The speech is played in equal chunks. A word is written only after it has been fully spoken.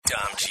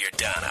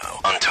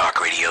Giordano on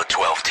Talk Radio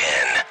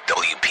 1210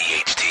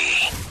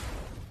 WPHT.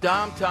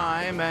 Dom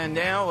time, and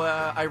now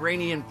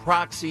Iranian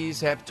proxies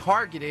have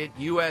targeted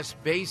U.S.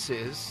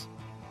 bases,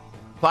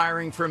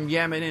 firing from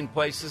Yemen and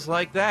places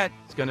like that.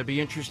 It's going to be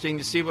interesting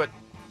to see what...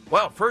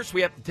 Well, first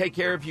we have to take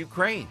care of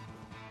Ukraine.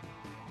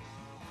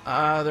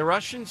 The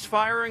Russians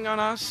firing on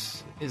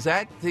us? Is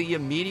that the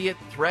immediate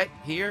threat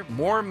here?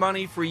 More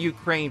money for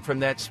Ukraine from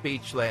that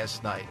speech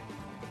last night.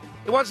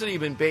 It wasn't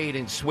even bait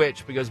and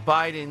switch because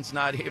Biden's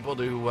not able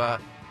to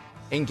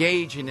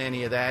engage in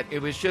any of that.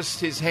 It was just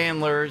his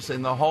handlers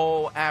and the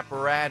whole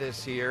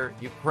apparatus here.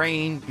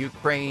 Ukraine,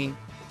 Ukraine,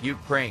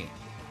 Ukraine.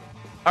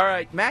 All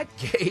right, Matt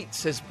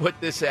Gaetz has put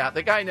this out.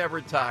 The guy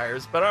never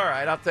tires, but all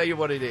right, I'll tell you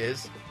what it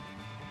is.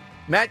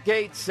 Matt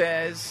Gaetz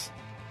says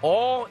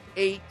all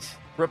 8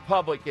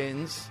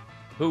 Republicans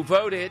who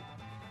voted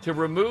to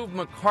remove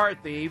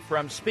McCarthy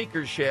from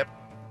speakership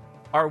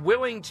are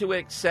willing to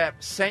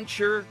accept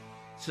censure,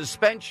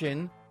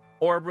 suspension,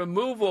 or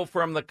removal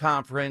from the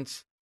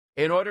conference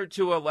in order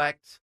to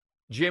elect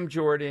Jim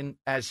Jordan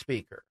as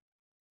Speaker.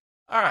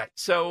 All right,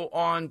 so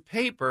on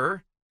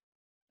paper,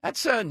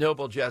 that's a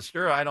noble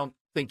gesture. I don't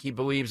think he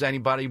believes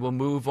anybody will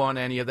move on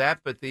any of that,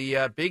 but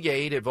the Big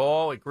 8 have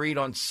all agreed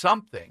on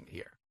something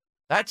here.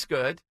 That's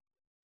good.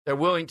 They're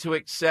willing to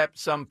accept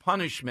some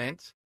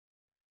punishment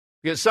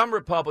because some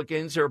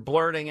Republicans are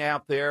blurting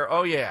out there,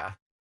 oh, yeah,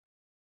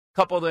 a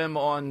couple of them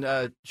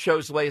on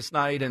shows last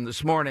night and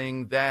this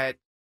morning that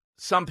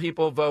some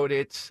people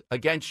voted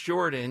against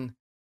Jordan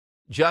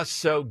just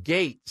so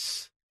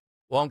Gaetz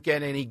won't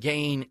get any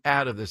gain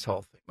out of this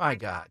whole thing. My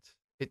God,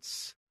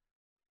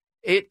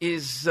 it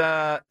is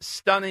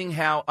stunning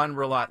how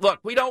unreliable. Look,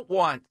 we don't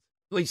want,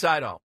 at least I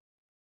don't,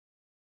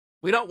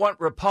 we don't want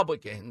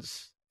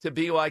Republicans to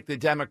be like the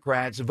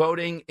Democrats,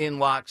 voting in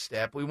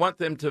lockstep. We want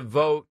them to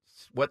vote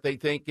what they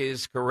think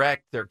is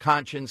correct, their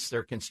conscience,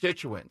 their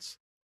constituents.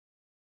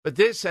 But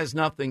this has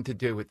nothing to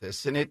do with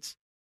this. And it's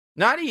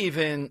not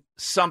even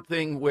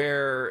something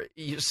where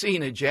you see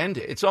an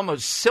agenda. It's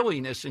almost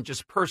silliness and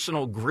just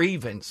personal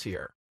grievance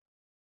here.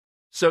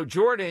 So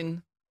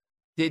Jordan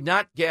did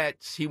not get,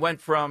 he went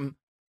from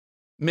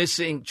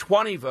missing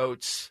 20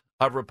 votes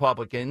of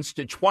Republicans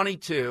to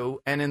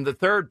 22, and in the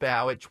third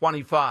ballot,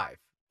 25.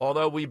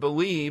 Although we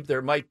believe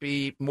there might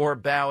be more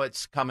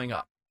ballots coming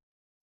up.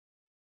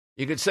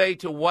 You could say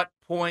to what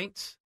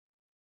point?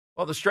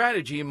 Well, the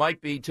strategy might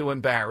be to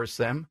embarrass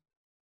them.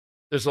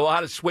 There's a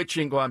lot of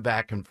switching going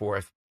back and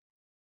forth.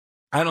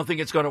 I don't think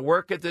it's going to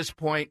work at this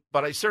point,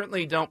 but I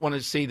certainly don't want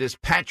to see this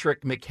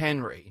Patrick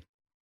McHenry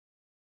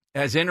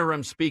as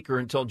interim speaker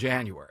until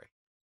January.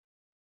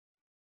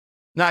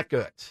 Not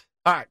good.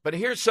 All right, but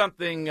here's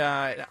something.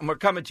 We're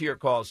coming to your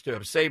calls, too.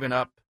 I'm saving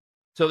up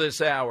till this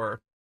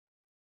hour.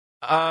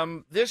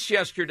 This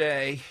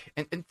yesterday,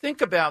 and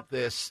think about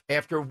this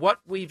after what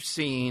we've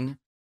seen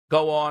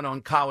go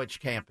on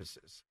college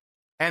campuses.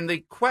 And the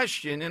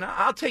question, and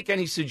I'll take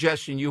any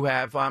suggestion you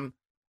have, I'm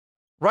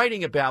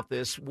writing about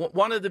this.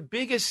 One of the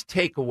biggest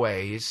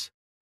takeaways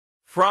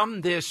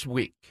from this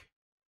week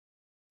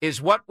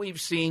is what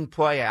we've seen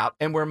play out,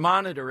 and we're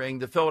monitoring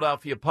the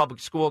Philadelphia public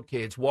school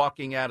kids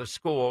walking out of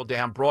school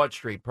down Broad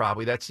Street,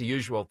 probably. That's the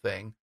usual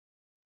thing.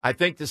 I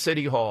think to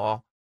City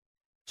Hall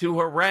to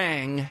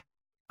harangue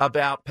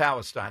about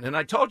Palestine. And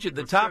I told you at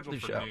the top of the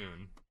show.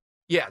 Noon.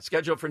 Yeah,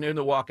 scheduled for noon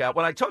to walk out.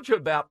 When I told you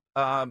about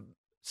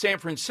San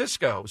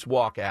Francisco's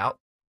walkout,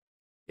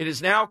 it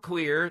is now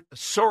clear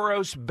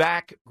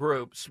Soros-backed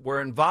groups were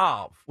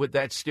involved with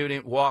that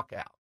student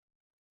walkout.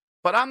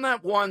 But I'm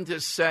not one to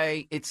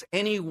say it's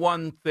any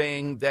one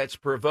thing that's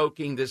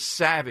provoking this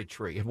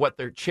savagery of what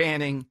they're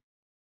chanting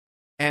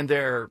and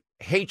their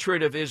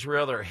hatred of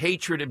Israel, their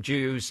hatred of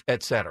Jews,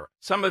 etc.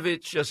 Some of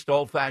it's just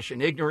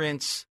old-fashioned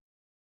ignorance.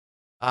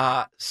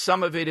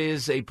 Some of it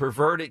is a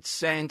perverted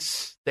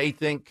sense. They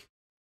think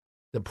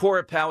the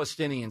poor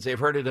Palestinians, they've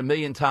heard it a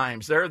million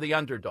times, they're the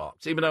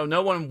underdogs, even though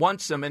no one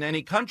wants them in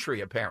any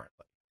country, apparently.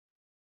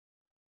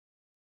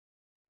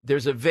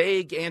 There's a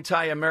vague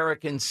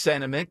anti-American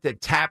sentiment that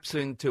taps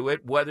into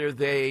it, whether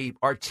they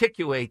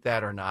articulate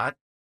that or not.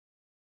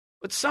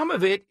 But some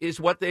of it is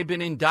what they've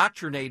been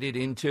indoctrinated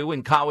into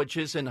in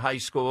colleges and high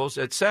schools,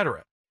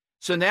 etc.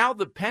 So now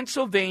the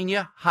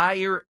Pennsylvania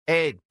higher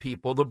ed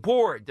people, the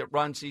board that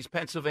runs these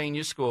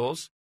Pennsylvania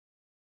schools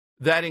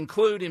that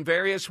include in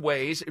various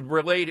ways,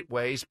 related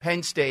ways,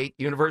 Penn State,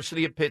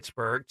 University of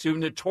Pittsburgh, two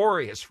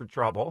notorious for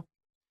trouble.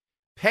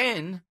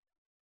 Penn,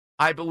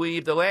 I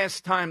believe the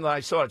last time that I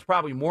saw it, it's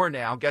probably more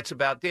now, gets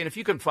about, Dan, if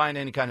you can find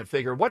any kind of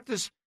figure,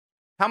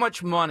 how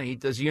much money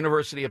does the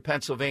University of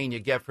Pennsylvania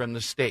get from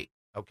the state?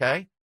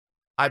 Okay.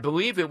 I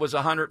believe it was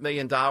 $100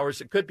 million.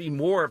 It could be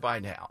more by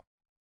now.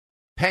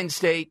 Penn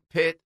State,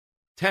 Pitt,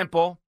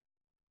 Temple.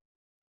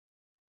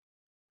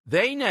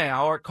 They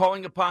now are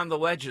calling upon the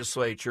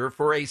legislature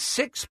for a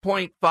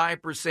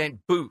 6.5%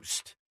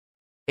 boost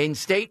in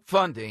state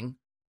funding.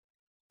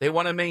 They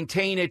want to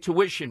maintain a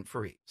tuition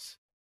freeze.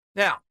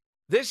 Now,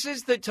 this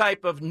is the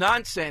type of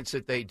nonsense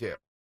that they do.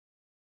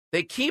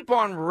 They keep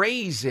on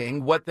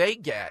raising what they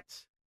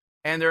get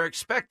and they're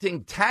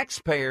expecting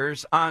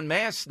taxpayers en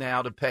masse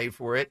now to pay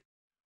for it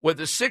with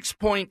a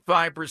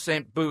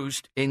 6.5%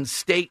 boost in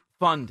state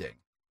funding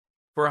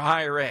for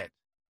higher ed.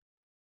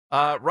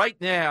 Right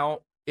now,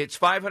 it's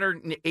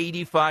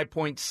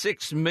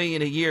 $585.6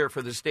 million a year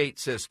for the state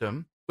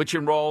system, which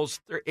enrolls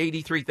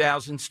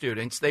 83,000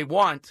 students. They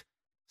want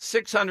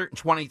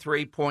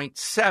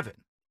 $623.7.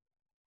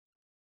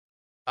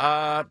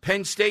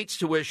 Penn State's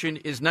tuition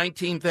is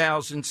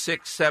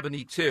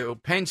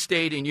 $19,672. Penn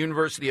State and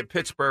University of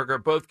Pittsburgh are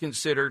both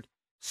considered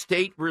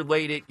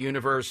state-related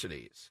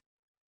universities.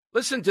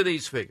 Listen to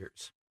these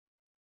figures.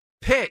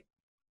 Pitt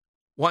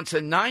wants a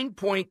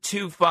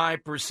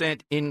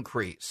 9.25%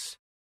 increase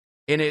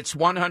in its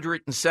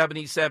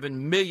 $177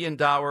 million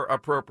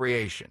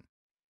appropriation.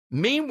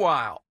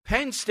 Meanwhile,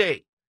 Penn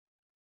State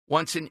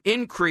wants an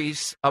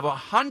increase of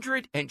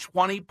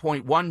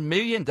 $120.1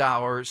 million.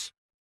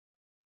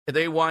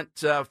 They want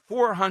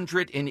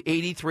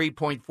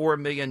 $483.4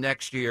 million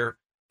next year,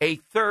 a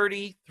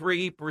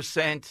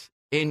 33%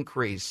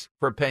 increase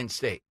for Penn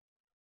State,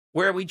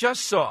 where we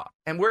just saw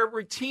and where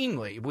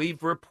routinely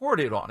we've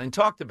reported on and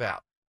talked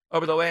about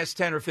over the last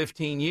 10 or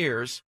 15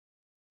 years,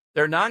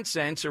 their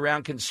nonsense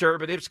around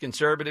conservative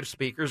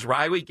speakers.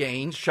 Riley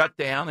Gaines shut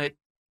down at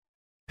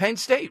Penn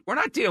State. We're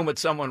not dealing with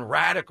someone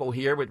radical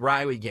here with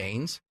Riley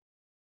Gaines.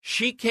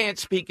 She can't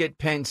speak at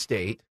Penn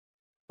State,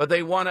 but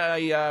they want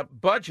a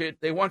budget.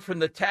 They want from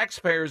the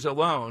taxpayers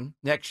alone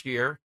next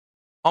year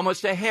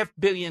almost $500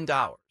 million.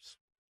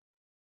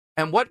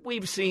 And what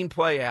we've seen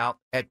play out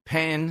at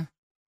Penn,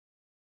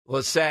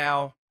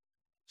 LaSalle,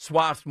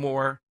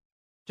 Swarthmore,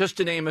 just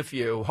to name a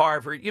few,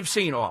 Harvard, you've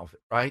seen all of it,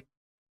 right?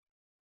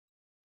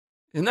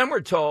 And then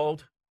we're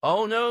told,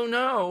 oh,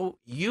 no,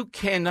 you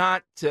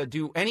cannot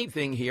do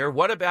anything here.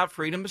 What about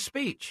freedom of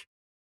speech?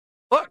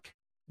 Look,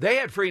 they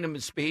had freedom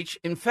of speech.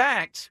 In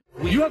fact,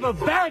 you have a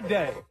bad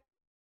day.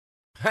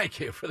 Thank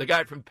you for the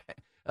guy from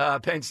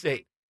Penn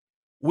State.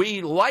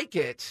 We like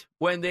it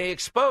when they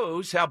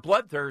expose how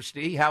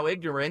bloodthirsty, how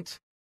ignorant,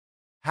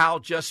 how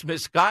just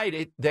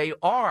misguided they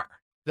are,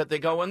 that they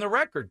go on the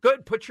record.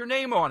 Good, put your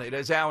name on it,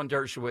 as Alan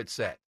Dershowitz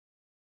said.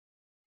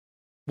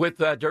 With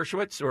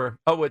Dershowitz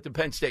with the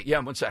Penn State. Yeah,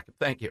 1 second.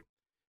 Thank you.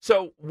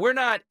 So we're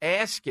not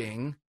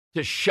asking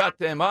to shut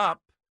them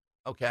up,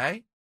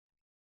 okay?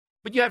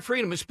 But you have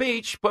freedom of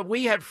speech, but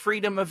we have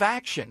freedom of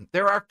action.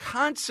 There are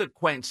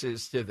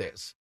consequences to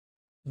this.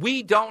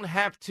 We don't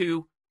have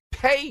to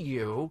pay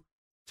you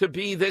to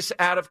be this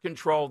out of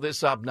control,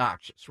 this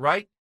obnoxious,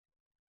 right?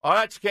 Oh,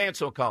 that's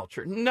cancel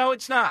culture. No,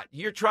 it's not.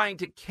 You're trying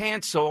to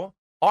cancel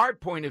our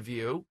point of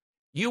view.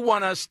 You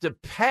want us to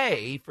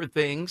pay for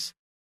things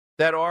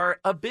that are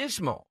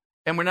abysmal,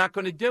 and we're not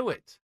going to do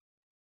it.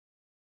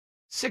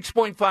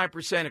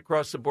 6.5%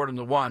 across the board on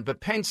the one, but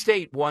Penn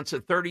State wants a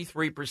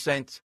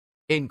 33%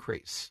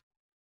 increase.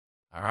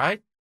 All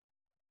right?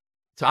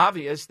 It's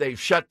obvious they've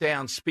shut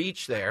down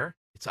speech there.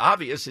 It's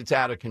obvious it's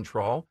out of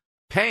control.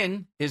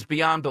 Penn is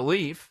beyond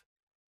belief.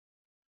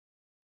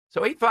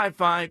 So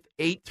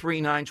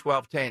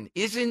 855-839-1210.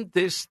 Isn't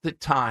this the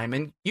time?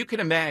 And you can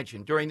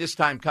imagine during this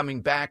time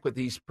coming back with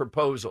these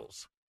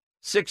proposals,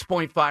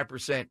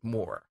 6.5%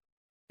 more.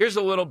 Here's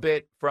a little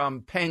bit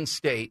from Penn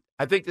State.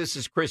 I think this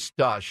is Chris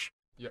Dush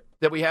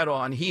that we had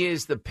on. He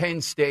is the Penn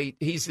State.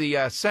 He's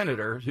the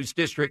senator whose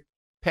district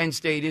Penn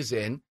State is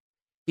in.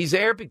 He's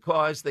there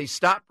because they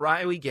stopped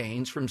Riley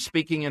Gaines from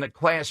speaking in a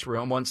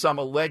classroom on some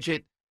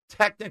alleged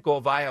technical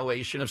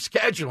violation of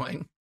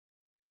scheduling.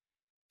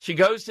 She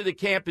goes to the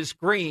campus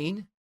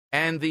green,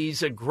 and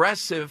these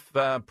aggressive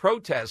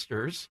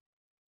protesters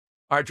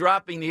are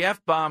dropping the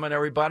F-bomb on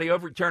everybody,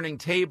 overturning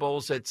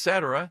tables,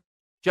 etc.,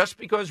 just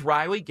because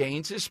Riley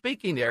Gaines is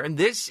speaking there. And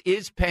this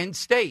is Penn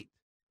State.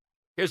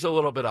 Here's a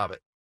little bit of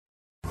it.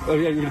 Oh,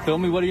 yeah, you're going to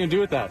film me? What are you going to do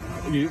with that?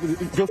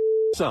 Go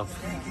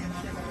yourself.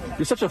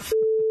 You're such a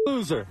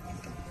loser.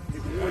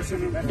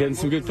 Getting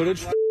some good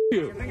footage?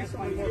 You.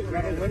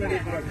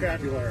 Limited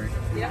vocabulary.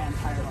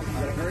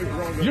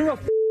 You're a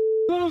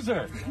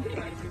loser.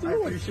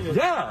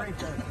 Yeah.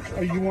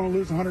 You want to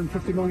lose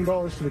 $150 million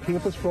to the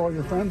campus for all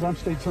your friends? I'm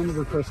State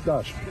Senator Chris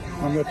Dush.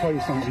 I'm going to tell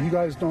you something. You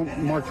guys don't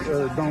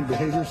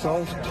behave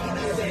yourselves.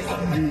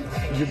 You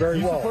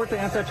very well. You support the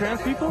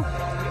anti-trans people?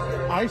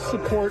 I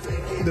support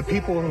the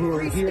people who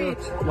are here,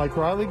 like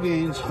Riley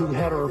Gaines, who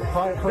had her.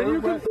 Then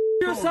you can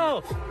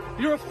yourself.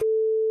 You're a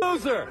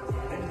loser.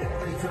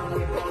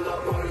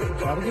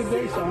 Have a good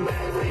day, son.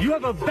 You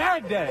have a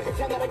bad day.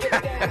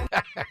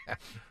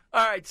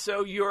 All right,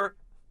 so here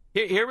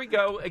we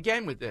go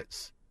again with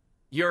this.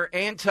 You're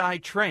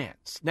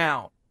anti-trans.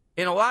 Now,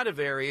 in a lot of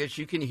areas,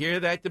 you can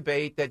hear that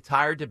debate, that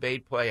tired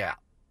debate play out.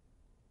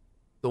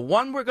 The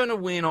one we're going to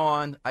win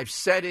on, I've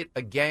said it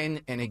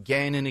again and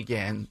again and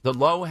again, the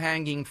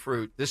low-hanging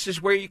fruit. This is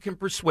where you can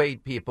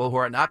persuade people who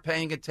are not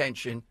paying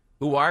attention,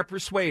 who are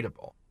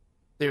persuadable.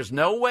 There's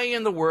no way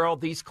in the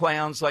world these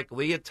clowns like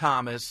Leah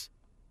Thomas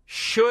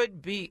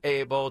should be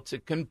able to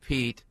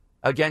compete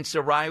against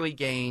a Riley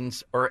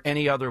Gaines or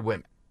any other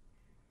women.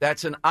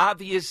 That's an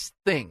obvious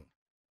thing.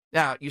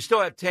 Now, you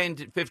still have 10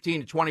 to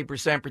 15 to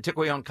 20%,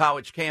 particularly on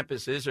college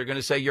campuses, are going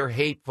to say you're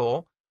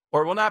hateful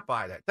or will not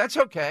buy that. That's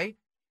okay.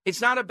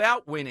 It's not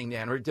about winning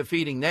them or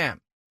defeating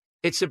them.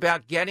 It's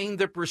about getting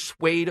the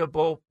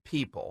persuadable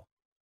people.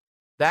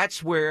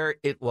 That's where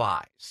it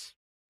lies.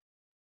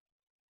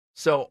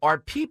 So are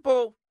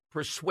people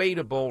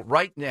persuadable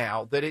right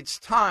now that it's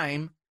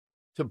time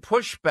to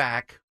push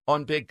back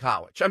on big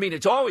college? I mean,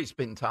 it's always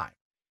been time.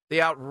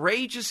 The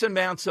outrageous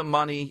amounts of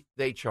money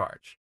they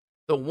charge,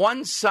 the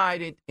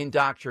one-sided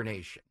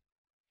indoctrination.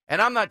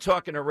 And I'm not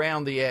talking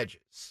around the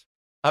edges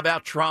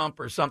about Trump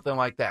or something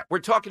like that. We're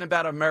talking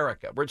about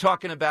America. We're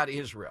talking about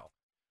Israel.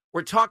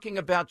 We're talking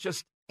about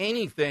just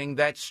anything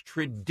that's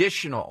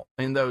traditional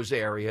in those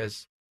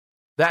areas.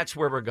 That's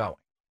where we're going.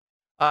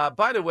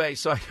 By the way,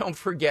 so I don't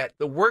forget,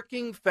 the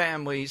Working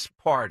Families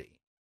Party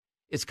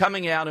is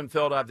coming out in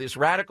Philadelphia. This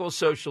radical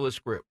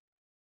socialist group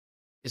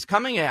is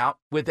coming out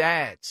with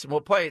ads. And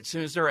we'll play it as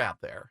soon as they're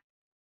out there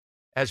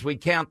as we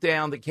count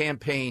down the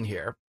campaign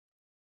here.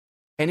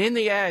 And in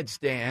the ads,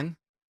 Dan,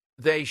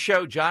 they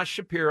show Josh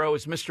Shapiro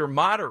as Mr.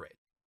 Moderate,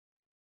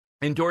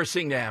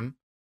 endorsing them.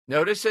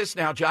 Notice this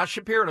now, Josh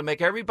Shapiro, to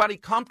make everybody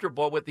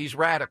comfortable with these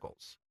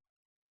radicals.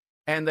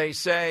 And they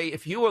say,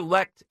 if you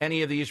elect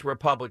any of these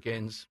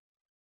Republicans,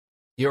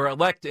 you're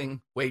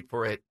electing, wait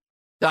for it,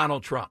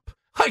 Donald Trump.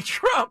 Like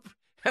Trump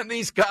and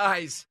these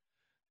guys,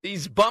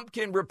 these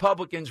bumpkin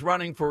Republicans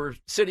running for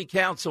city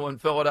council in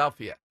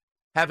Philadelphia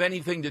have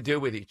anything to do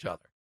with each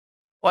other.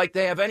 Like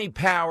they have any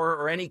power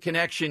or any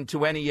connection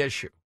to any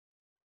issue.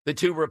 The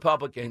two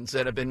Republicans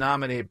that have been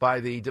nominated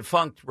by the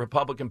defunct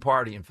Republican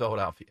Party in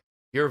Philadelphia.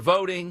 You're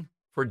voting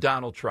for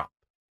Donald Trump.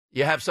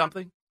 You have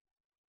something?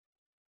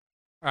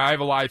 I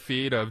have a live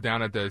feed of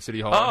down at the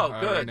City Hall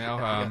right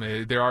now.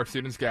 There are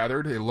students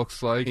gathered. It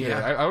looks like,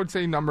 I would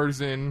say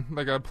numbers in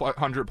like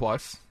 100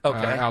 plus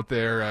out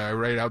there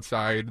right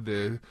outside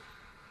the,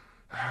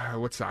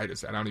 what side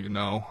is that? I don't even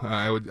know.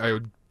 I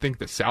would think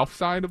the south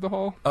side of the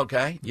hall.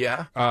 Okay,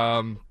 yeah.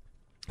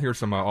 Here's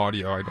some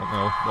audio. I don't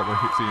know what we're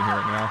seeing here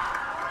right now.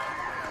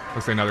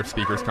 Looks like another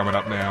speaker's coming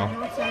up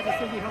now.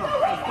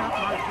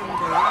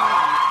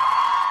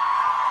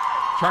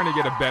 Trying to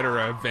get a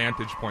better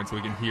vantage point so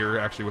we can hear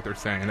actually what they're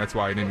saying. That's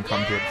why I didn't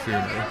come to it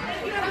sooner.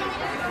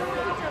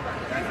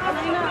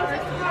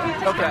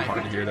 Okay.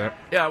 Hard to hear that.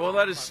 Yeah, well,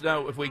 let us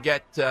know if we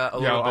get a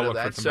little bit of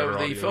that. So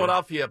the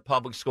Philadelphia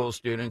public school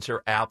students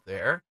are out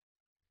there.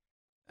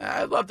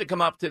 I'd love to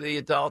come up to the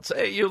adults.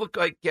 Hey, you look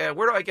like, where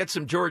do I get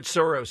some George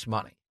Soros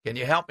money? Can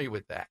you help me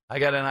with that? I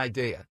got an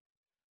idea.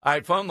 All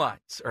right, phone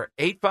lines are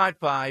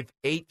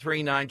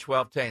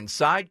 855-839-1210.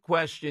 Side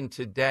question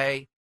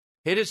today.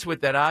 Hit us with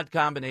that odd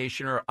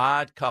combination or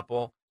odd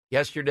couple.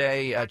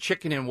 Yesterday,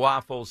 chicken and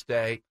waffles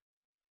day.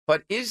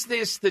 But is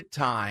this the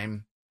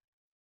time?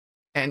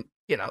 And,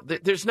 you know,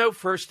 there's no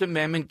First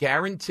Amendment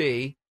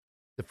guarantee.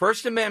 The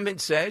First Amendment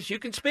says you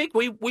can speak.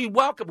 We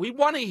welcome. We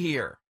want to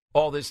hear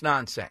all this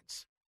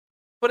nonsense.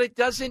 But it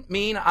doesn't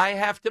mean I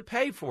have to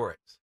pay for it.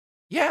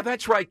 Yeah,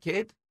 that's right,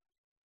 kid.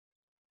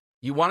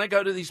 You want to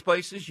go to these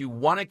places? You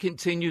want to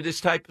continue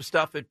this type of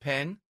stuff at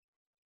Penn?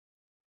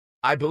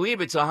 I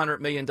believe it's $100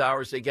 million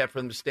they get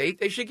from the state.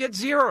 They should get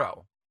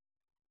zero.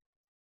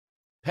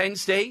 Penn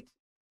State,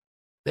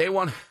 they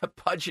want a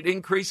budget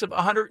increase of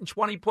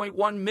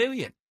 $120.1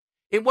 million.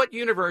 In what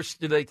universe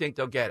do they think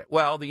they'll get it?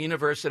 Well, the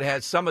universe that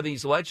has some of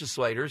these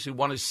legislators who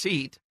want a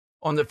seat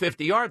on the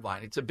 50-yard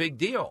line. It's a big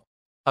deal,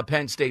 a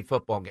Penn State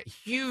football game.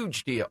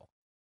 Huge deal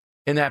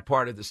in that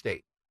part of the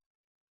state.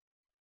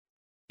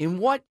 In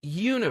what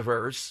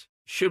universe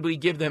should we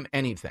give them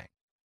anything?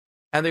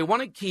 And they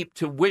want to keep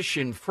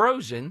tuition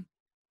frozen.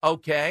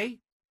 Okay,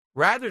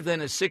 rather than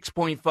a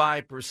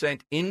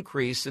 6.5%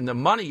 increase in the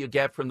money you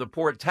get from the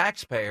poor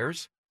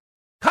taxpayers,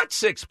 cut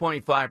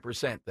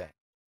 6.5% then.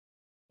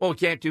 Well, we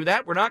can't do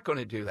that. We're not going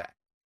to do that.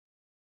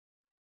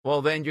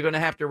 Well, then you're going to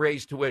have to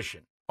raise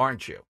tuition,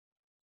 aren't you?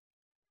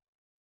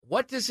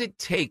 What does it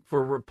take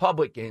for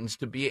Republicans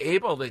to be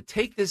able to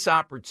take this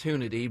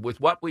opportunity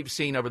with what we've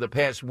seen over the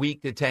past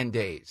week to 10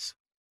 days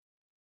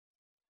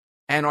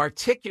and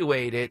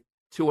articulate it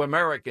to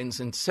Americans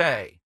and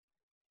say,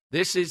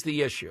 this is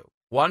the issue.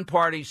 One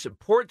party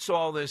supports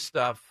all this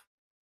stuff.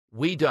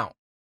 We don't.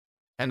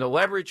 And the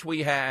leverage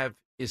we have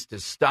is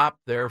to stop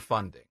their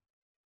funding.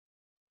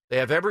 They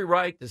have every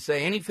right to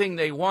say anything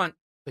they want,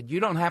 but you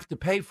don't have to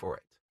pay for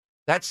it.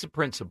 That's the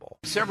principle.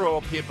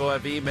 Several people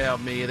have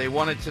emailed me. They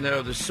wanted to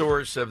know the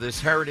source of this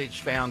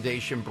Heritage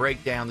Foundation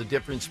breakdown, the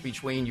difference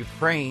between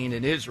Ukraine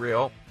and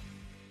Israel.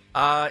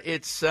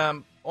 It's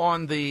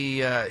on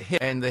the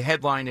and the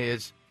headline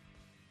is,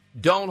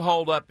 "Don't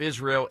hold up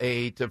Israel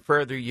aid to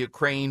further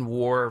Ukraine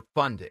war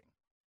funding."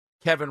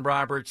 Kevin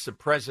Roberts, the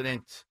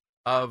president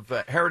of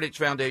Heritage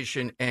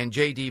Foundation, and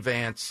J.D.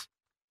 Vance,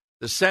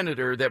 the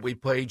senator that we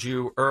played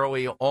you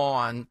early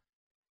on.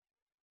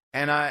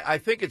 And I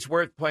think it's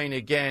worth playing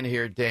again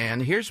here,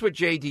 Dan. Here's what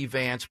J.D.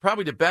 Vance,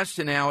 probably the best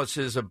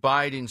analysis of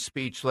Biden's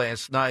speech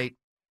last night.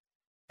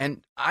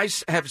 And I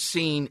have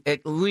seen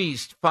at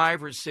least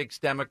 5 or 6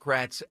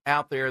 Democrats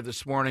out there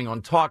this morning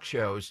on talk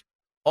shows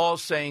all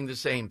saying the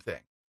same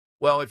thing.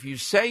 Well, if you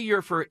say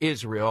you're for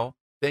Israel,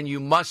 then you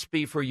must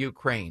be for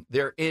Ukraine.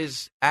 There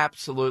is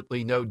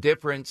absolutely no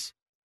difference.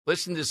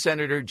 Listen to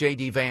Senator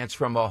J.D. Vance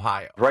from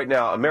Ohio. Right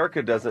now,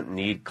 America doesn't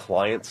need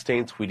client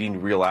states. We need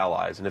real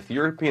allies. And if the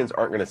Europeans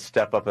aren't going to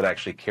step up and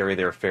actually carry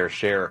their fair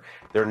share,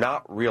 they're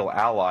not real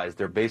allies.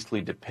 They're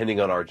basically depending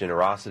on our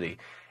generosity.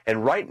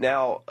 And right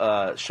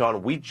now,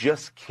 Sean, we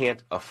just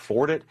can't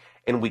afford it,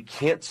 and we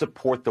can't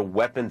support the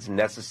weapons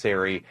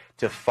necessary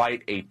to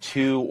fight a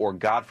 2 or,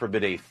 God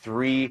forbid, a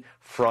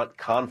 3-front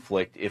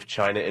conflict if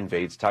China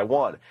invades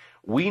Taiwan.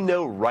 We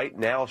know right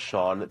now,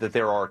 Sean, that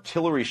there are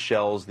artillery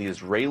shells the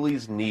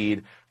Israelis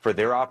need for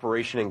their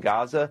operation in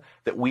Gaza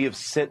that we have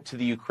sent to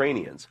the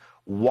Ukrainians.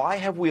 Why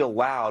have we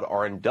allowed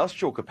our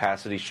industrial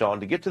capacity,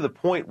 Sean, to get to the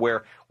point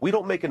where we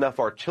don't make enough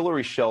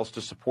artillery shells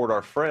to support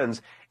our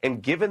friends?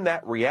 And given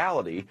that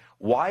reality,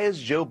 why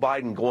is Joe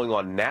Biden going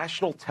on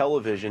national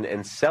television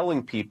and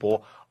selling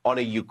people on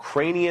a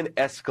Ukrainian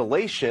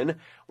escalation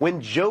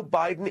when Joe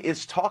Biden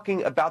is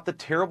talking about the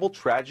terrible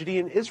tragedy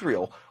in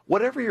Israel?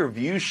 Whatever your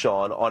views,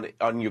 Sean,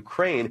 on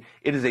Ukraine,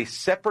 it is a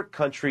separate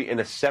country and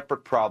a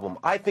separate problem.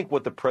 I think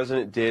what the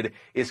president did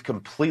is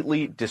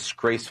completely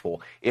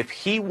disgraceful. If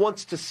he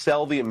wants to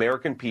sell the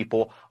American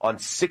people on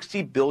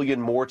 $60 billion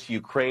more to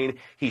Ukraine,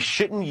 he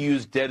shouldn't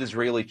use dead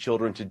Israeli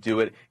children to do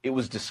it. It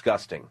was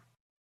disgusting.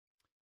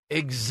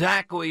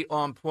 Exactly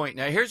on point.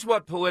 Now, here's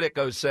what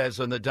Politico says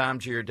on the Dom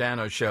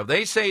Giordano show.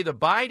 They say the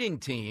Biden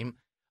team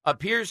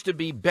appears to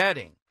be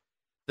betting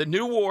the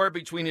new war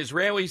between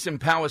Israelis and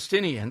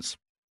Palestinians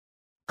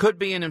could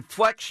be an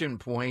inflection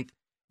point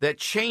that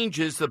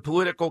changes the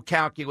political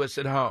calculus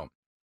at home.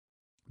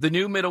 The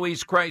new Middle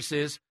East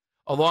crisis,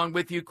 along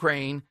with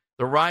Ukraine,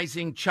 the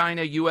rising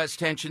China-U.S.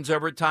 tensions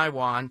over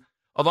Taiwan,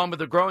 along with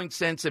the growing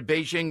sense that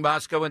Beijing,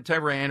 Moscow, and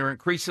Tehran are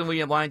increasingly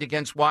aligned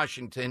against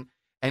Washington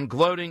and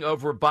gloating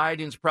over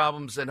Biden's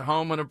problems at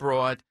home and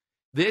abroad,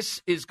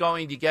 this is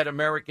going to get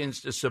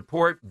Americans to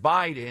support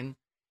Biden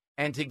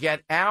and to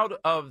get out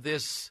of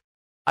this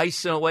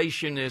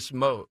isolationist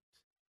mode.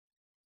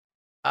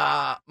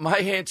 My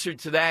answer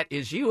to that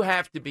is you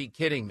have to be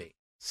kidding me.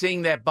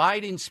 Seeing that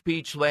Biden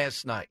speech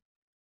last night,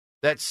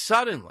 that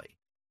suddenly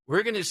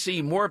we're going to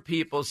see more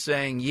people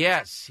saying,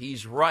 yes,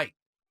 he's right.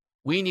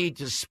 We need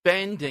to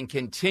spend and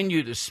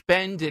continue to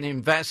spend and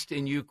invest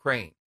in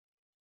Ukraine.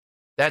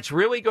 That's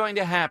really going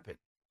to happen.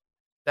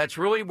 That's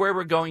really where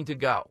we're going to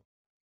go.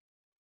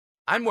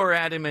 I'm more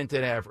adamant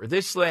than ever.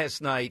 This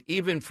last night,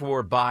 even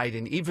for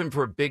Biden, even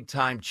for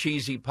big-time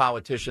cheesy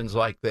politicians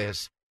like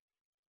this,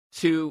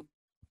 to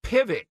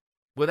pivot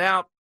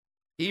without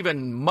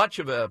even much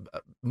of a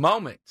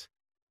moment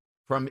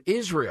from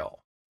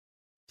Israel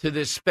to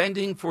this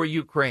spending for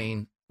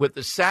Ukraine with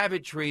the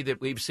savagery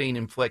that we've seen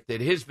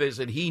inflicted. His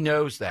visit, he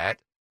knows that.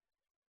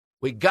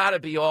 We got to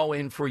be all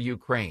in for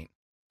Ukraine.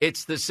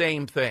 It's the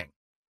same thing.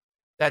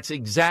 That's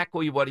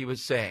exactly what he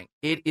was saying.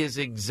 It is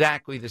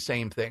exactly the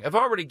same thing. I've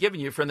already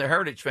given you from the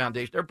Heritage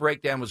Foundation. Their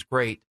breakdown was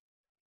great.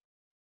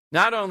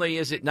 Not only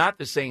is it not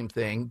the same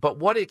thing, but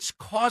what it's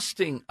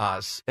costing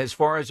us as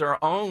far as our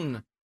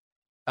own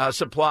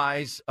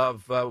supplies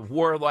of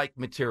warlike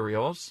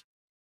materials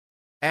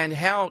and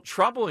how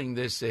troubling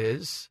this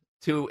is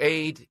to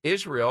aid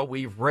Israel.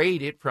 We've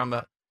raided from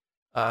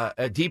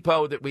a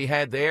depot that we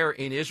had there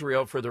in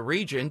Israel for the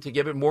region to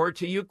give it more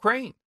to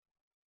Ukraine.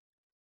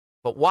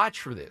 But watch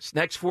for this.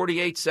 Next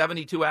 48,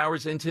 72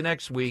 hours into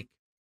next week,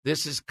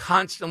 this is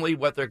constantly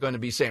what they're going to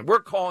be saying. We're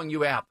calling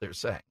you out, they're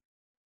saying.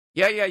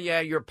 Yeah,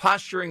 you're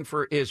posturing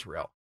for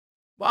Israel.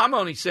 Well, I'm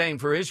only saying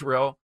for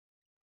Israel,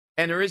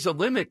 and there is a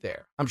limit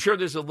there. I'm sure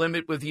there's a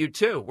limit with you,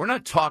 too. We're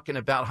not talking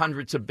about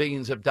hundreds of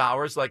billions of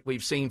dollars like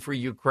we've seen for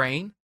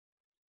Ukraine.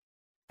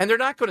 And they're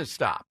not going to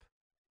stop.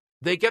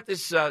 They get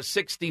this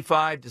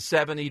 65 to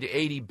 70 to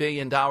 80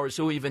 billion dollars,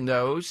 who even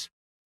knows?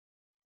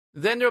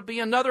 Then there'll be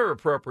another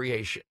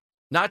appropriation.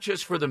 Not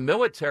just for the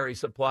military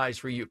supplies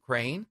for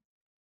Ukraine,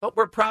 but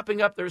we're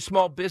propping up their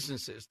small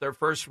businesses, their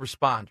first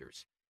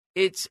responders.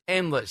 It's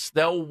endless.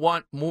 They'll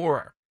want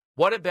more.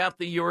 What about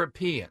the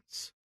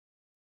Europeans?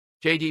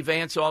 J.D.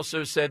 Vance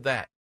also said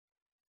that.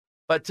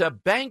 But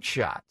bank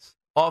shots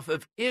off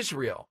of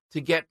Israel to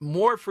get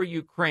more for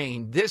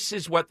Ukraine, this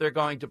is what they're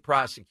going to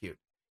prosecute.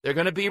 They're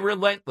going to be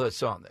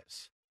relentless on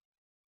this.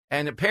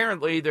 And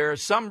apparently there are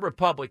some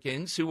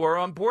Republicans who are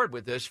on board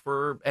with this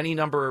for any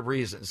number of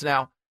reasons.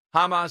 Now,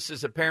 Hamas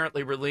has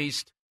apparently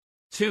released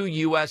 2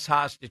 U.S.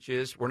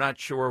 hostages. We're not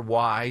sure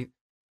why,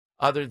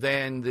 other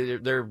than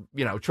they're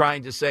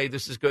trying to say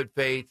this is good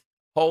faith,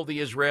 hold the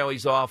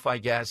Israelis off, I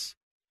guess.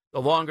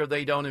 The longer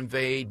they don't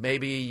invade,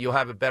 maybe you'll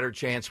have a better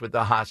chance with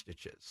the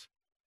hostages.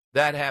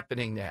 That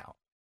happening now.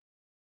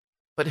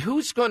 But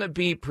who's going to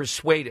be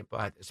persuaded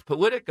by this?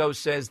 Politico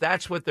says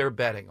that's what they're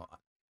betting on,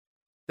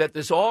 that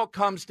this all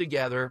comes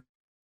together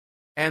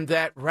and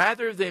that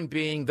rather than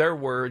being, their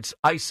words,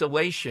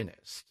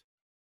 isolationist,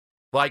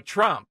 like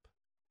Trump,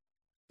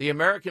 the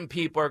American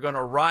people are going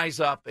to rise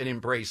up and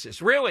embrace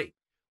this. Really,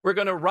 we're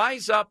going to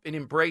rise up and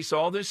embrace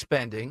all this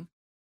spending.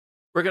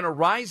 We're going to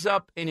rise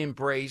up and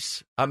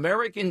embrace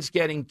Americans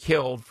getting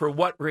killed for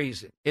what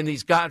reason in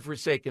these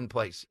godforsaken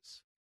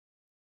places.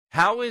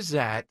 How is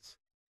that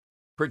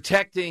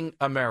protecting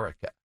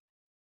America?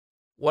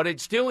 What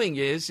it's doing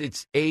is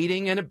it's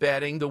aiding and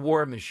abetting the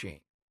war machine.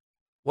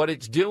 What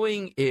it's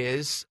doing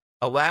is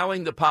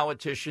allowing the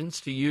politicians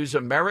to use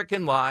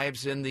American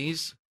lives in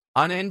these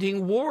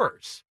unending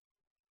wars.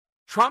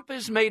 Trump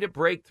has made a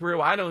breakthrough.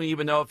 I don't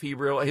even know if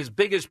his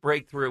biggest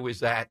breakthrough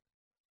is that.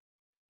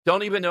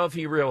 Don't even know if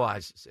he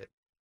realizes it.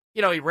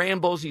 You know, he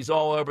rambles, he's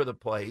all over the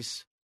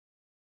place.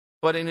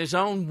 But in his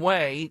own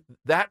way,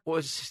 that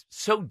was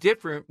so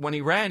different when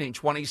he ran in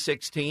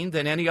 2016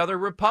 than any other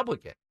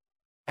Republican.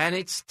 And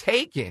it's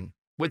taken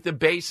with the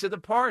base of the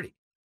party.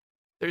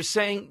 They're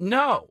saying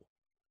no.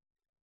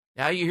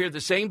 Now you hear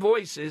the same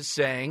voices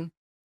saying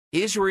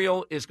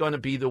Israel is going to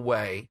be the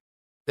way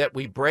that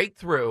we break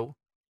through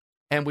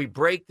and we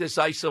break this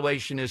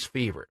isolationist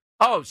fever.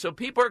 Oh, so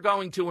people are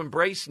going to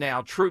embrace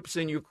now troops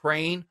in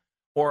Ukraine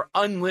or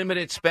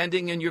unlimited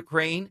spending in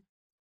Ukraine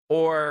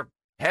or,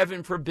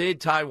 heaven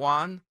forbid,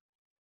 Taiwan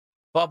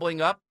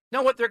bubbling up?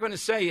 No, what they're going to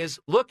say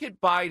is, look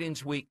at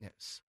Biden's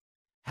weakness.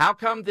 How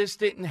come this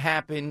didn't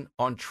happen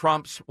on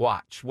Trump's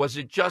watch? Was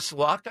it just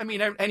luck? I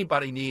mean,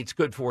 anybody needs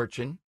good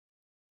fortune.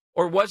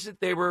 Or was it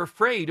they were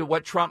afraid of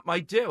what Trump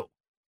might do?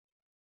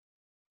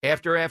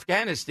 After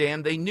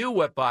Afghanistan, they knew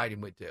what Biden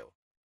would do.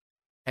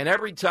 And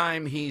every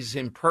time he's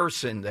in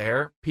person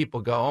there,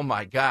 people go, oh,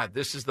 my God,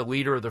 this is the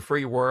leader of the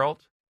free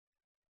world.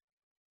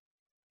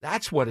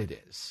 That's what it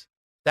is.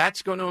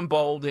 That's going to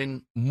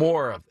embolden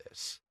more of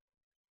this.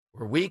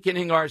 We're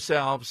weakening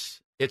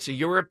ourselves. It's a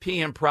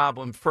European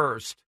problem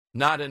first,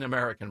 not an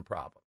American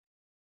problem.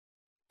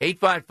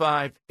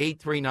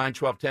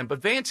 855-839-1210.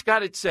 But Vance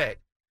got it said.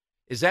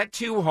 Is that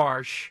too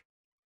harsh?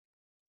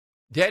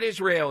 Dead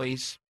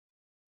Israelis,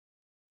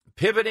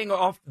 pivoting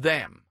off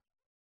them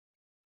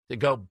to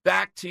go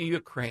back to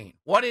Ukraine.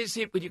 What is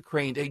it with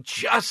Ukraine? They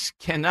just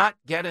cannot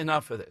get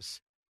enough of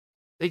this.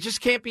 They just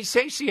can't be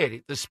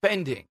satiated. The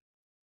spending,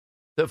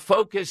 the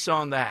focus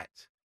on that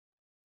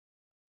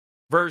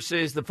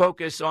versus the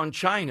focus on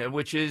China,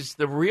 which is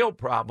the real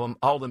problem,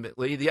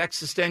 ultimately, the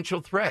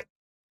existential threat.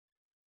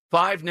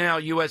 5 now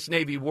U.S.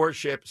 Navy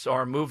warships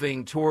are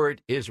moving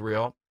toward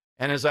Israel.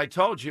 And as I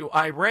told you,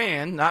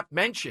 Iran not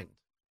mentioned.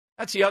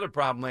 That's the other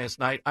problem last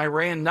night.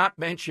 Iran not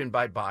mentioned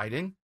by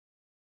Biden.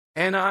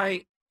 And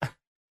I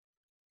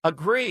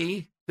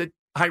agree that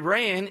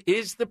Iran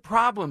is the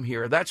problem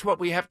here. That's what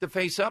we have to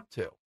face up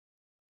to.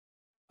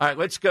 All right,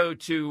 let's go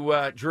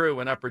to Drew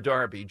in Upper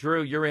Darby.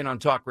 Drew, you're in on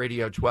Talk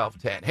Radio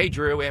 1210. Hey,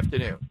 Drew,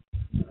 afternoon.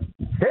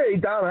 Hey,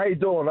 Don, how you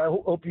doing? I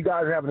hope you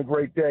guys are having a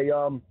great day.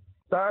 Don,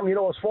 you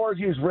know, as far as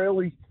the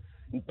Israeli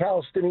and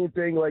Palestinian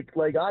thing, like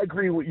I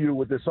agree with you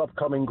with this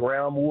upcoming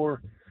ground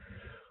war.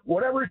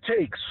 Whatever it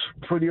takes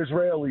for the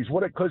Israelis,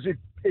 because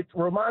it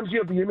reminds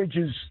you of the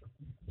images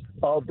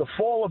of the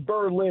fall of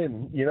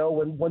Berlin, you know,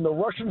 when the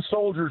Russian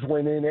soldiers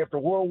went in after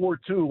World War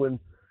II and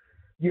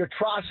the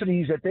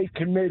atrocities that they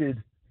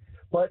committed.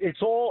 But it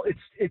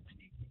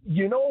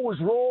you know, it was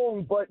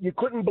wrong, but you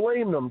couldn't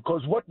blame them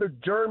because what the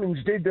Germans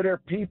did to their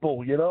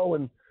people, you know,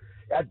 and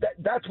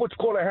that's what's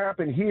going to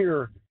happen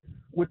here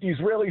with the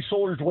Israeli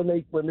soldiers when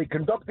they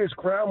conduct this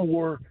ground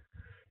war.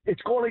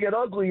 It's going to get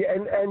ugly,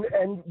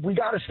 and we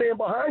got to stand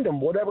behind them,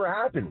 whatever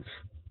happens.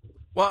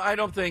 Well, I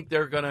don't think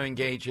they're going to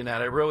engage in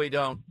that. I really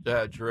don't,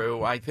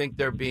 Drew. I think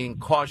they're being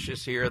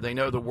cautious here. They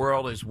know the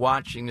world is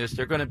watching this.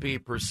 They're going to be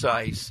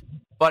precise.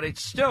 But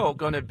it's still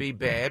going to be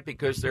bad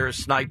because there are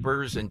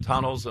snipers and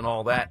tunnels and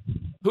all that.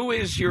 Who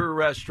is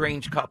your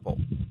strange couple?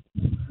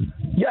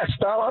 Yes,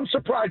 Don, I'm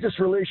surprised this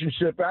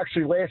relationship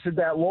actually lasted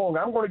that long.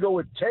 I'm going to go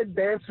with Ted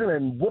Danson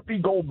and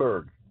Whoopi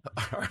Goldberg.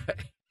 All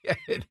right.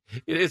 It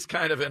is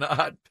kind of an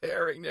odd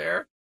pairing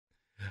there.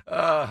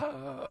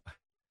 Well,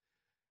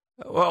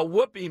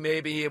 Whoopi,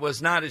 maybe it was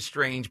not as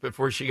strange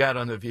before she got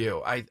on The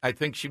View. I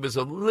think she was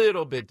a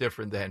little bit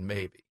different then,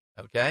 maybe.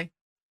 Okay?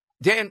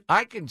 Dan,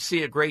 I can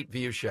see a great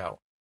View show.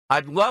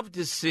 I'd love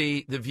to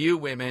see the View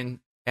women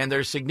and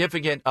their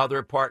significant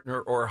other partner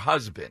or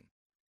husband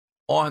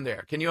on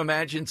there. Can you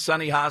imagine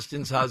Sonny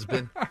Hostin's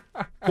husband?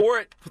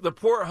 The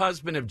poor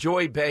husband of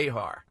Joy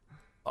Behar.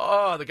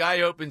 Oh, the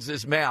guy opens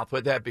his mouth.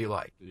 What'd that be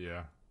like?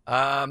 Yeah.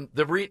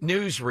 The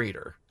news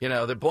reader, you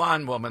know, the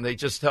blonde woman, they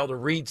just tell her to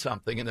read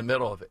something in the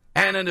middle of it.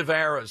 Anna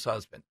Navarro's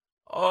husband.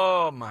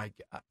 Oh, my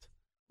God.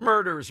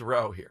 Murder's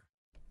row here.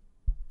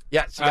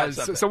 Yes.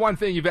 So one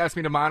thing you've asked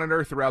me to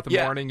monitor throughout the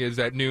morning is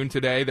at noon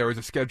today, there was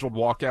a scheduled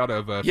walkout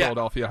of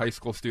Philadelphia high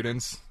school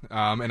students.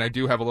 And I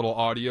do have a little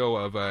audio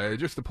of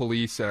just the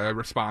police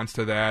response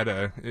to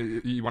that.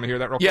 You want to hear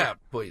that real quick? Yeah,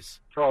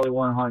 please. Charlie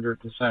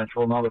 100 to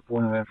Central. Another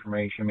point of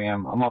information,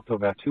 ma'am. I'm up to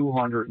about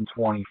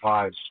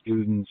 225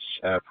 students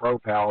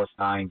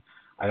pro-Palestine.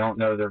 I don't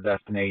know their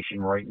destination.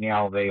 Right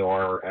now they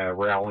are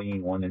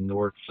rallying on the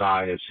north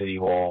side of City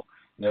Hall.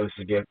 No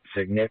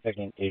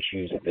significant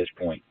issues at this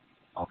point.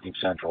 I'll keep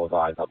Central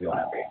advised. I'll be on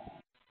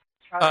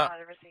that.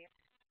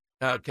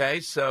 Okay,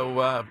 so...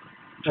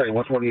 Sorry,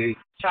 128.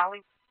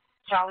 Charlie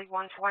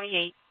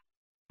 128.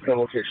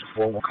 Location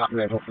 4, we'll copy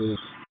that, hopefully.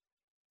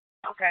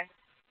 Okay.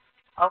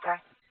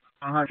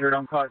 100,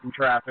 I'm cutting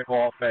traffic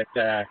off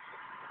at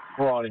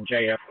Broad and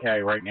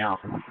JFK right now.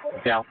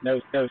 No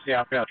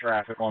southbound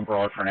traffic on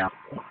Broad for now.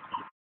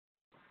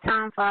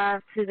 Time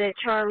 5 to that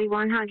Charlie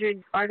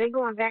 100. Are they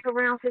going back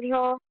around City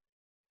Hall?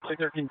 I think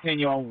they're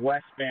continuing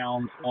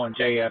westbound on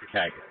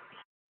JFK.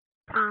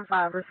 Time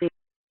 5, receive.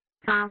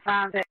 Time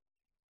 5.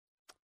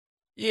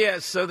 Yeah,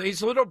 so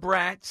these little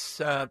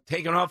brats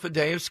taking off a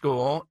day of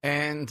school,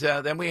 and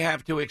then we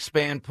have to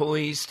expand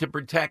police to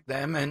protect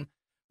them and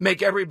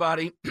make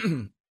everybody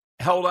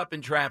held up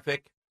in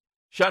traffic,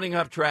 shutting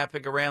up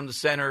traffic around the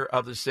center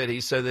of the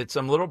city so that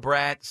some little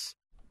brats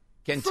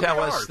can tell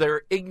us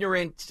their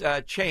ignorant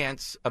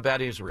chants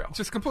about Israel.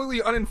 Just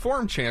completely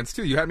uninformed chants,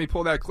 too. You had me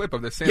pull that clip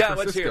of the San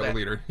Francisco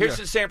leader. Here's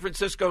the San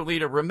Francisco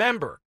leader.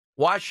 Remember,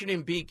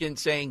 Washington Beacon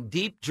saying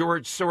deep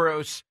George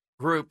Soros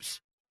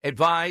groups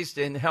advised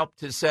and helped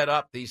to set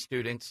up these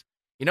students.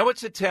 You know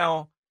what's to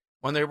tell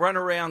when they run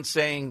around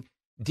saying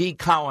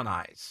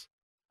decolonize?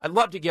 I'd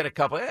love to get a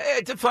couple.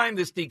 Define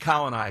this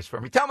decolonize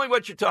for me. Tell me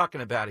what you're talking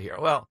about here.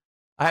 Well,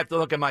 I have to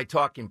look at my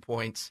talking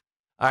points.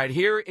 All right,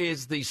 here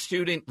is the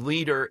student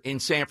leader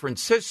in San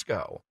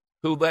Francisco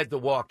who led the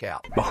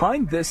walkout.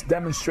 Behind this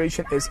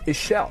demonstration is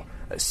Ishel,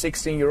 a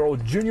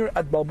 16-year-old junior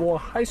at Balboa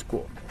High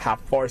School.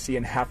 Half Farsi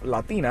and half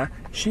Latina,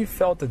 she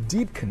felt a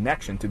deep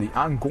connection to the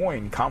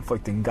ongoing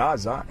conflict in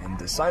Gaza and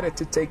decided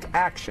to take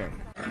action.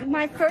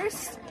 My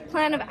first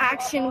plan of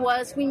action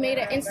was we made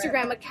an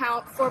Instagram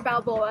account for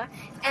Balboa,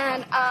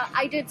 and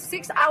I did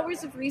 6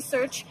 hours of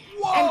research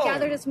and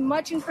gathered as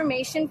much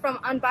information from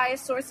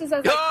unbiased sources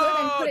as I could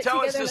and put it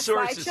together in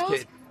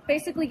slideshows,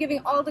 basically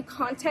giving all the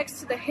context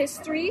to the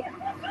history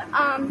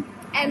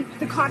and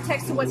the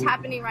context to what's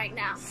happening right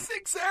now.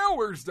 6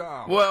 hours,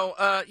 Dom. Well,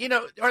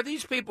 are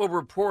these people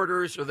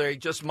reporters or are they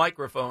just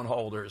microphone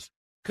holders?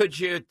 Could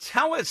you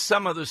tell us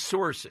some of the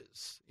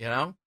sources,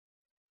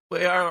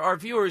 Our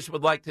viewers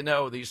would like to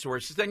know these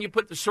sources. Then you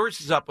put the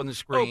sources up on the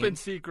screen. Open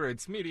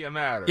secrets, media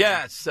matters.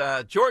 Yes,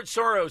 George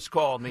Soros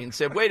called me and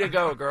said, way to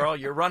go, girl.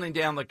 You're running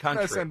down the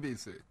country.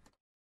 SNBC.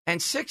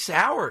 And 6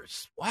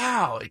 hours.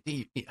 Wow.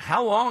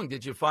 How long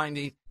did you find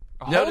the...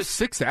 Notice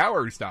 6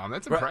 hours, Dom.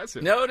 That's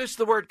impressive. Notice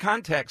the word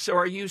context. So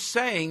are you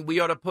saying we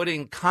ought to put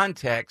in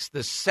context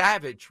the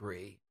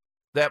savagery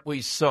that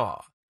we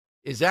saw?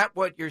 Is that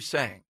what you're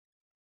saying?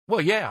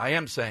 Well, yeah, I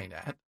am saying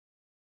that.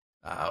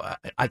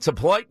 It's a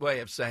polite way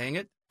of saying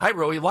it. I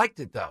really liked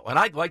it, though, and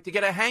I'd like to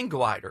get a hang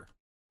glider.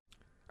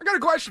 I got a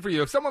question for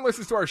you. If someone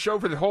listens to our show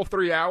for the whole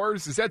 3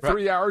 hours, is that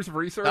 3 hours of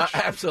research?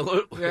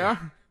 Absolutely. Yeah?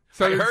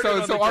 So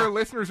our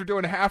listeners are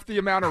doing half the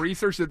amount of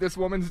research that this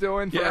woman's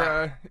doing?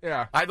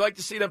 Yeah. I'd like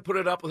to see them put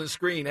it up on the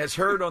screen, as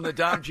heard on the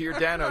Dom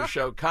Giordano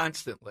show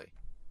constantly.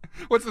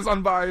 What's this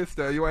unbiased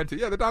you went to?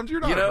 Yeah, the Dom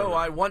Giordano program.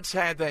 I once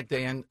had that,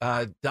 Dan.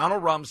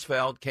 Donald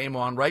Rumsfeld came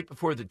on right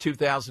before the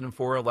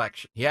 2004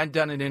 election. He hadn't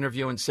done an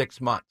interview in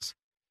 6 months.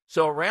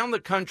 So around the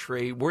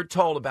country, we're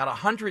told about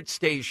 100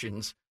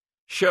 stations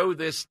show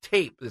this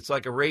tape. It's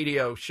like a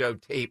radio show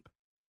tape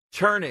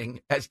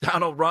turning as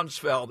Donald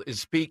Rumsfeld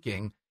is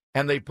speaking,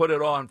 and they put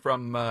it on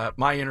from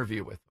my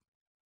interview with him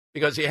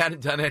because he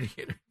hadn't done any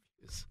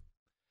interviews.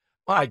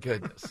 My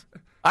goodness.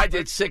 I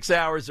did 6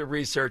 hours of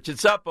research.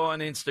 It's up on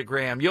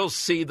Instagram. You'll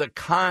see the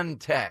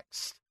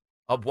context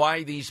of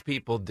why these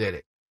people did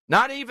it.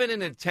 Not even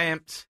an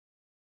attempt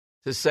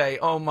to say,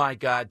 oh, my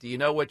God, do you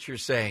know what you're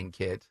saying,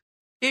 kid?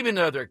 Even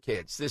though they're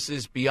kids, this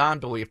is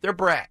beyond belief. They're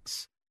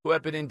brats who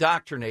have been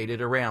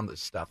indoctrinated around this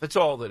stuff. That's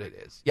all that it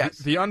is. Yes.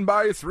 The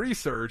unbiased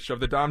research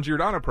of the Dom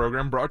Giordano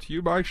program brought to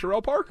you by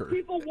Sherelle Parker.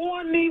 People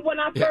warned me when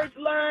I first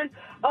learned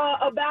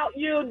about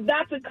you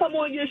not to come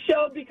on your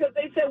show because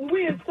they said,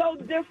 we are so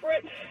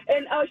different.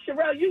 And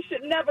Sherelle, you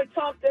should never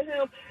talk to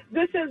him.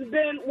 This has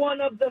been one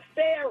of the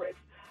fairest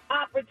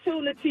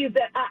opportunities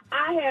that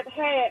I have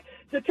had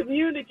to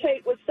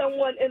communicate with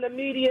someone in the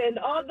media. And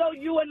although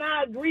you and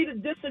I agree to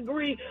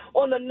disagree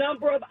on a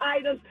number of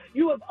items,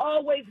 you have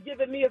always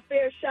given me a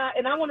fair shot.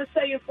 And I want to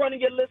say in front of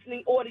your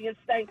listening audience,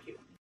 thank you.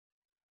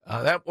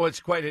 That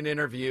was quite an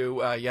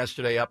interview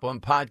yesterday up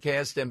on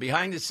podcast. And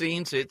behind the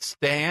scenes, it's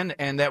Dan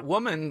and that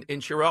woman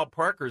in Sherelle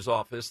Parker's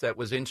office that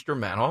was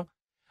instrumental.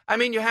 I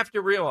mean, you have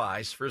to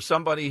realize for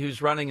somebody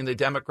who's running in the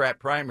Democrat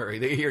primary,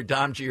 they hear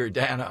Dom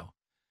Giordano.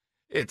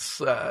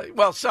 It's,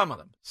 some of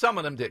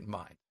them didn't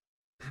mind.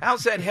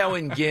 How's that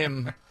Helen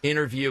Gim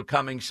interview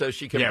coming so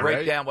she can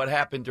break down what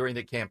happened during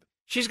the camp?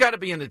 She's got to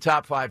be in the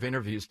top 5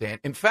 interviews, Dan.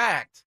 In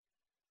fact,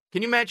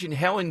 can you imagine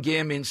Helen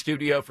Gim in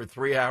studio for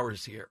 3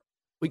 hours here?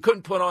 We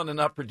couldn't put on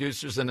enough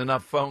producers and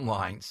enough phone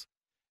lines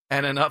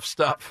and enough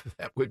stuff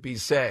that would be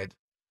said.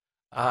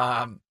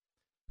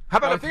 How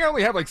about I think I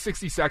only have like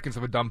 60 seconds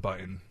of a dump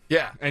button.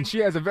 Yeah. And she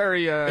has a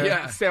very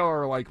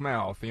sailor-like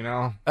mouth,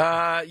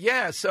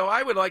 So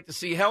I would like to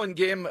see Helen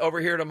Gim over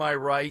here to my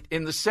right.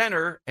 In the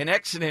center, an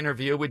exit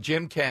interview with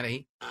Jim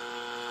Kenney.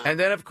 And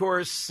then, of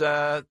course,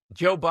 Joe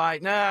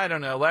Biden. I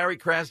don't know. Larry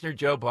Krasner,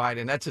 Joe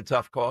Biden. That's a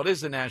tough call. It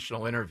is a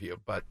national interview,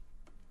 but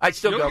I'd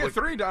still go with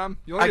 3, Dom.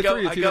 You only get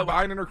 3. It's either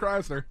Biden or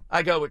Krasner.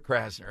 I go with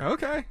Krasner.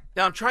 Okay.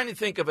 Now, I'm trying to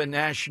think of a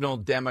national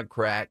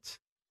Democrat.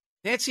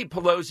 Nancy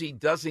Pelosi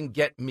doesn't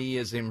get me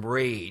as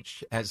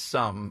enraged as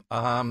some.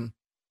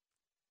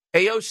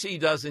 AOC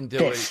doesn't do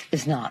it. This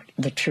is not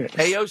the truth.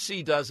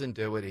 AOC doesn't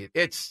do it either.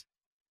 It's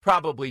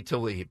probably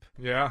Tlaib.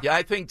 Yeah. Yeah,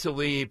 I think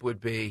Tlaib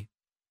would be,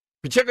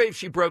 particularly if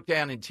she broke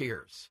down in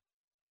tears.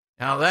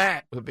 Now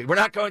that would be, we're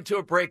not going to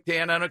a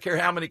breakdown. I don't care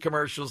how many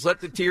commercials. Let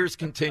the tears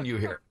continue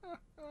here.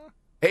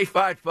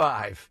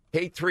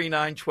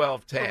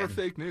 855-839-1210. Over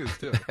fake news,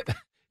 too.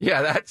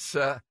 Yeah,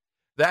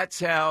 that's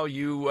how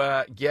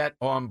you get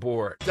on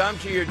board. Dom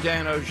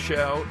Giordano's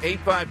show,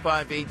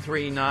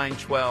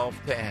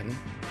 855-839-1210.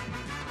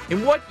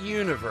 In what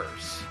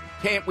universe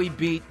can't we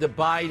beat the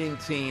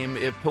Biden team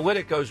if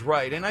Politico's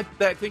right? And I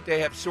think they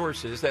have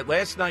sources that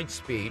last night's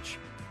speech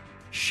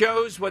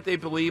shows what they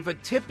believe a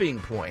tipping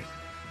point.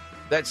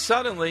 That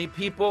suddenly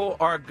people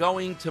are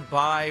going to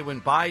buy when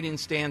Biden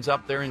stands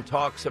up there and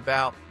talks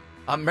about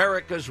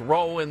America's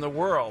role in the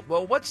world.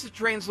 Well, what's the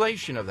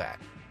translation of that?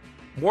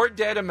 More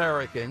dead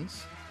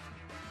Americans,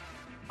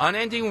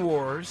 unending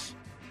wars,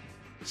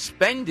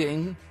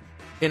 spending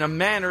in a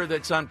manner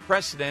that's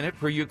unprecedented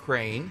for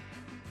Ukraine,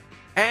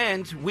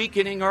 and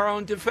weakening our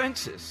own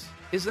defenses.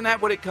 Isn't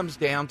that what it comes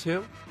down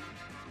to?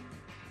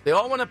 They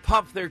all want to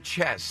puff their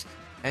chest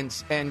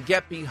and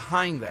get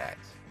behind that.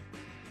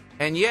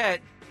 And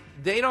yet,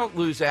 they don't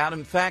lose out.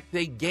 In fact,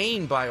 they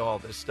gain by all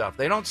this stuff.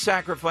 They don't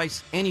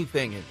sacrifice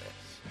anything in this.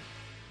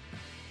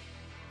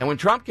 And when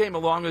Trump came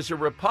along as a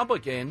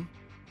Republican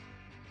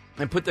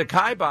and put the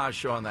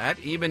kibosh on that,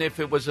 even if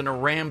it was in a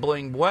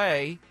rambling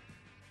way,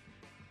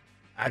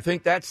 I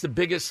think that's the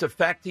biggest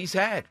effect he's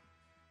had.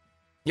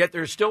 Yet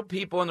there's still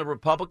people in the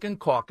Republican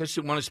caucus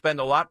who want to spend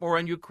a lot more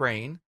on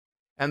Ukraine,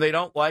 and they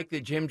don't like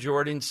that Jim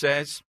Jordan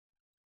says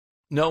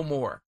no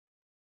more.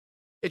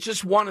 It's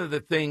just one of the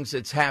things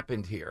that's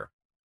happened here.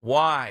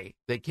 Why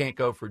they can't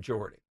go for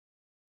Jordan.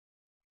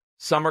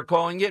 Some are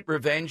calling it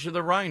revenge of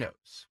the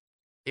rhinos,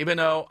 even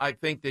though I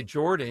think that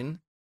Jordan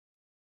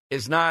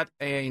is not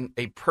a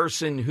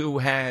person who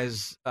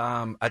has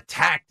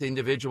attacked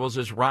individuals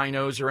as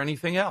rhinos or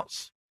anything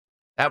else.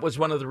 That was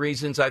one of the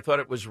reasons I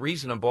thought it was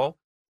reasonable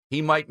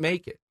he might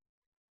make it.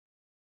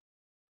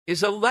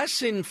 Is a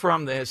lesson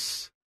from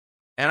this,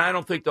 and I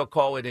don't think they'll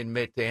call it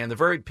admit, Dan, the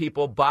very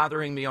people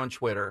bothering me on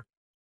Twitter,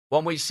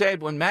 when we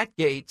said when Matt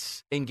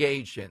Gaetz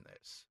engaged in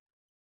this,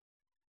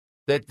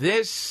 that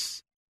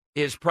this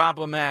is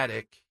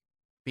problematic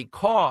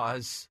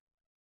because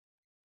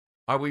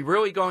are we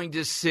really going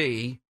to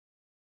see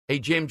a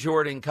Jim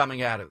Jordan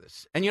coming out of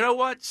this? And you know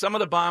what? Some of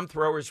the bomb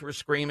throwers were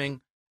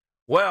screaming,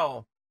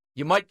 well,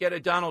 you might get a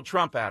Donald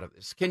Trump out of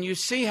this. Can you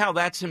see how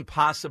that's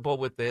impossible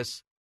with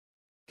this?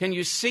 Can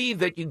you see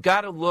that you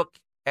got to look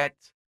at,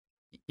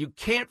 you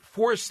can't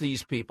force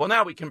these people.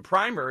 Now we can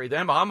primary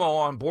them. I'm all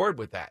on board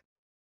with that.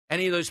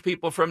 Any of those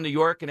people from New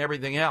York and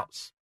everything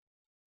else.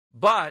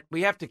 But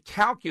we have to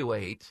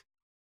calculate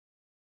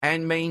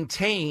and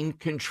maintain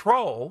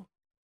control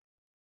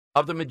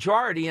of the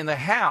majority in the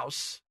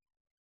House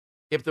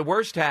if the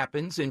worst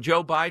happens and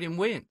Joe Biden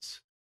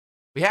wins.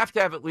 We have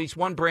to have at least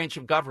one branch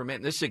of government,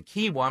 and this is a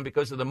key one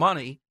because of the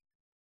money,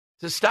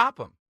 to stop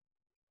him.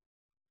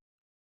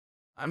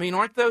 I mean,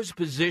 aren't those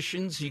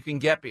positions you can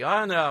get?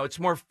 Oh, no, it's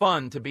more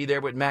fun to be there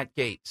with Matt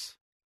Gaetz.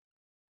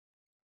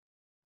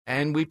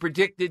 And we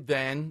predicted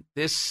then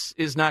this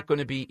is not going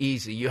to be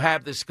easy. You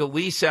have the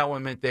Scalise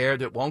element there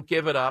that won't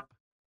give it up.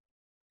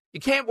 You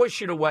can't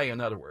wish it away,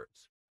 in other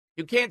words.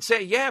 You can't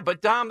say, yeah,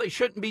 but Dom, they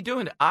shouldn't be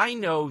doing it. I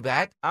know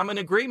that. I'm in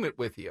agreement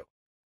with you.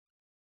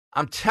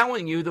 I'm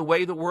telling you the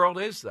way the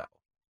world is, though.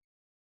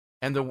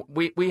 And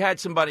we had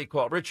somebody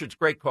call, Richard's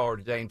great caller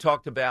today, and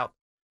talked about,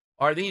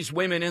 are these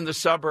women in the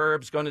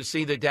suburbs going to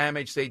see the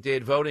damage they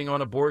did voting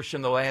on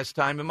abortion the last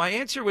time? And my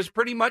answer was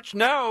pretty much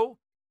no.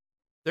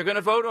 They're going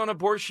to vote on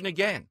abortion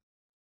again.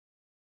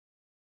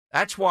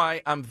 That's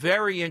why I'm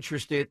very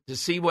interested to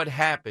see what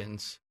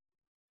happens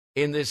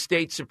in this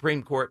state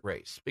Supreme Court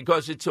race,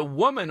 because it's a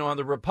woman on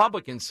the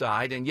Republican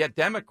side, and yet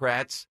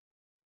Democrats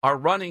are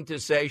running to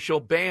say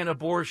she'll ban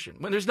abortion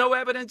when there's no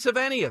evidence of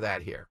any of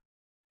that here.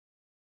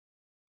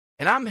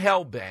 And I'm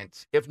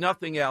hell-bent, if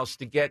nothing else,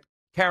 to get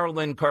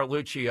Carolyn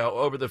Carluccio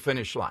over the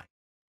finish line.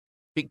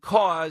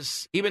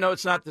 Because even though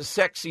it's not the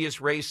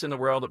sexiest race in the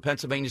world, the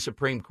Pennsylvania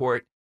Supreme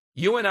Court,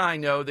 you and I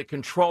know the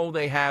control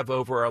they have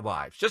over our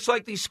lives, just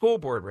like these school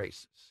board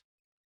races.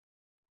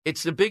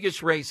 It's the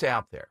biggest race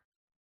out there.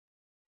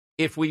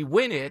 If we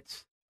win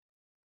it,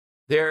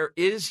 there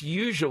is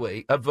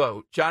usually a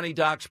vote, Johnny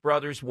Doc's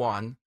brothers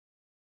won,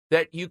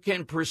 that you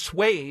can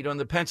persuade on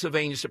the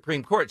Pennsylvania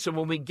Supreme Court. So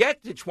when we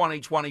get to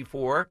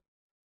 2024,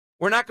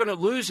 we're not going to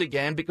lose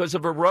again because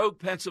of a rogue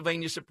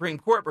Pennsylvania Supreme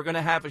Court. We're going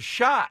to have a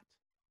shot,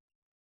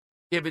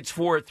 if it's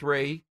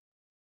 4-3,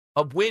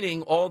 of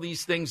winning all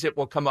these things that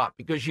will come up,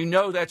 because you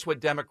know that's what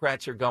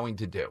Democrats are going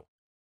to do.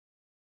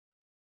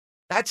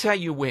 That's how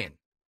you win.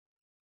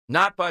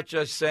 Not by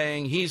just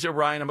saying he's a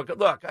Ryan.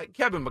 Look,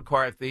 Kevin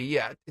McCarthy,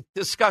 yeah, it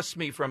disgusts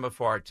me from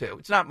afar, too.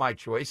 It's not my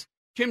choice.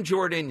 Jim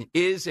Jordan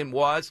is and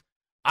was.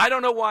 I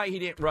don't know why he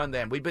didn't run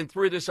then. We've been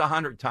through this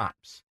 100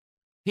 times.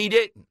 He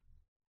didn't.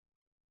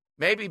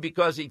 Maybe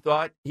because he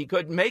thought he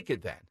couldn't make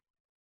it then.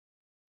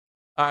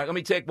 All right, let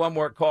me take one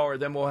more caller,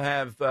 then we'll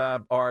have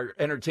our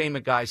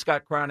entertainment guy,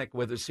 Scott Cronick,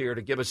 with us here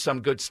to give us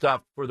some good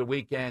stuff for the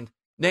weekend.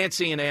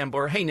 Nancy and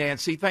Ambler. Hey,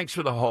 Nancy, thanks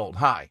for the hold.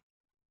 Hi.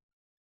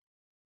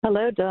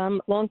 Hello,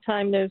 Dom. Long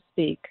time no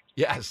speak.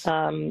 Yes.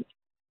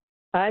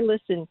 I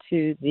listened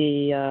to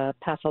the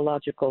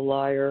pathological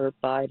liar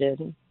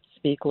Biden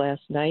speak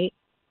last night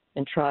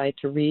and tried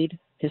to read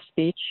his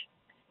speech.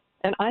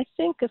 And I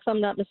think, if I'm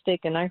not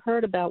mistaken, I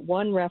heard about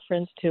one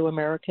reference to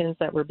Americans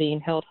that were being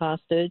held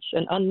hostage,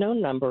 an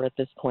unknown number at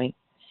this point.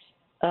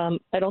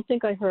 I don't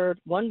think I heard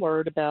one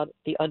word about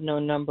the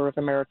unknown number of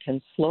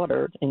Americans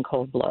slaughtered in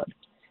cold blood.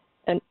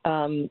 And,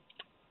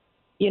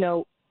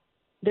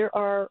 there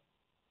are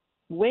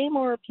way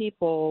more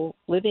people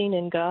living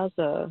in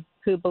Gaza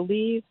who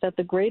believe that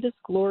the greatest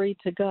glory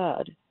to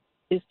God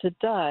is to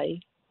die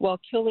while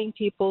killing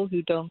people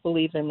who don't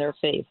believe in their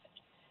faith.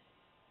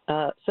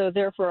 So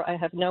therefore, I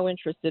have no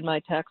interest in my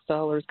tax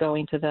dollars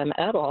going to them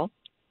at all.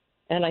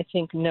 And I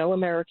think no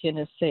American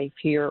is safe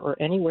here or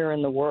anywhere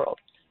in the world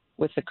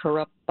with the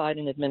corrupt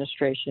Biden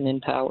administration in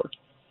power.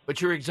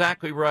 But you're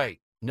exactly right.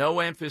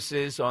 No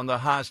emphasis on the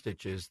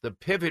hostages. The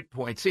pivot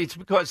point. See, it's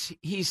because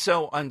he's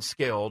so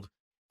unskilled.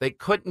 They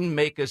couldn't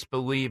make us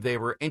believe they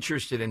were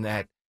interested in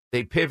that.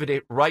 They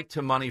pivoted right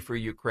to money for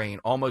Ukraine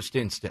almost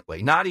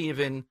instantly. Not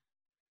even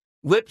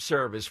lip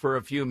service for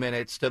a few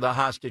minutes to the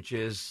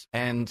hostages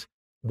and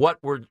what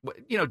we're,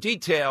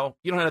 detail.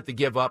 You don't have to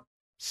give up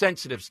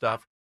sensitive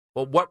stuff,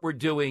 but what we're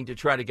doing to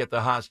try to get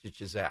the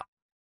hostages out.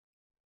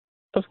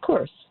 Of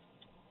course.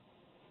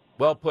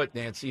 Well put,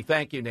 Nancy.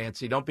 Thank you,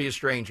 Nancy. Don't be a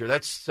stranger.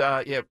 That's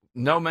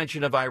no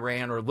mention of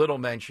Iran or little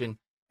mention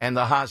and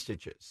the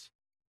hostages.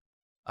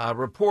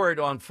 Report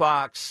on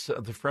Fox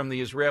from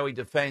the Israeli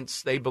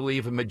defense, they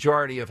believe a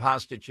majority of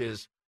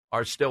hostages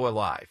are still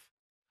alive.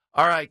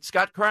 All right,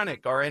 Scott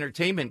Cronick, our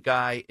entertainment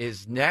guy,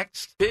 is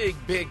next.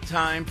 Big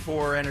time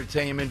for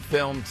entertainment,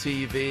 film,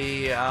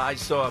 TV. I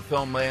saw a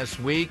film last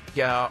week.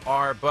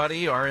 Our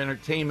buddy, our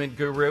entertainment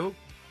guru,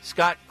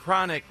 Scott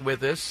Cronick,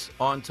 with us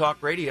on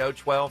Talk Radio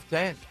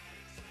 1210.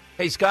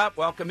 Hey, Scott,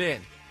 welcome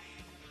in.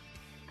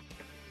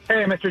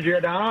 Hey, Mr.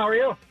 Giordano, how are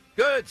you?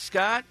 Good,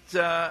 Scott.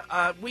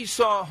 We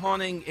saw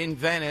Haunting in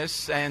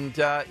Venice, and,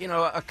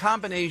 a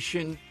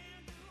combination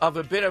of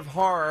a bit of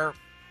horror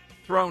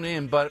thrown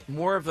in, but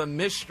more of a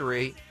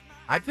mystery,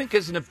 I think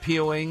is an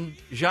appealing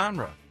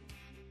genre.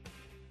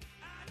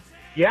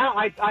 Yeah,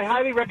 I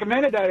highly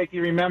recommended that, if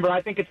you remember.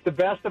 I think it's the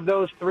best of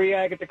those three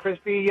Agatha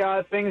Christie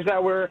things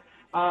that were,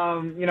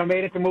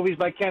 made into movies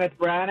by Kenneth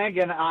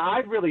Branagh, and I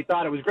really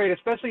thought it was great,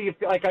 especially if,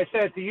 like I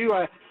said to you,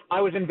 I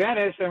was in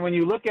Venice, and when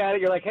you look at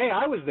it, you're like, hey,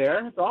 I was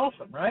there. It's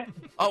awesome, right?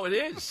 Oh, it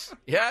is.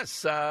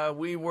 Yes.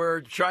 We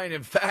were trying,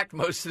 in fact,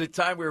 most of the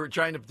time we were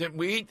trying to, didn't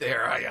we eat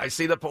there? I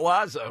see the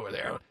Palazzo over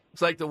there.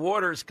 It's like the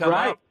water's come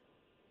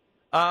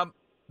up.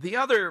 The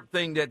other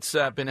thing that's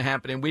been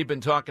happening, we've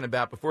been talking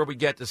about before we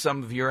get to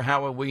some of your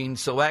Halloween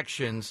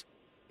selections,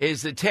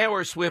 is the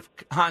Taylor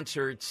Swift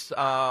concerts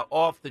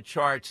off the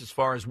charts as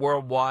far as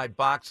worldwide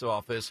box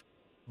office.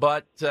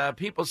 But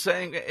people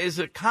saying, is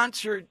a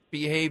concert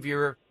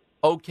behavior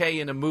okay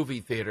in a movie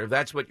theater?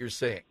 That's what you're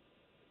saying.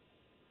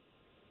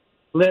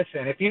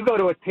 Listen, if you go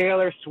to a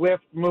Taylor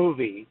Swift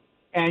movie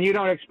and you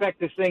don't expect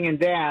to sing and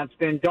dance,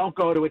 then don't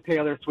go to a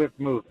Taylor Swift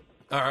movie.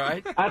 All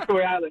right. That's the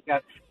way I look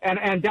at it.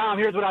 And Dom,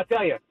 here's what I'll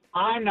tell you.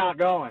 I'm not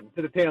going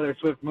to the Taylor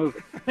Swift movie.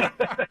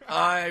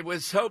 I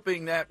was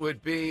hoping that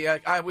would be,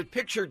 I would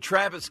picture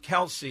Travis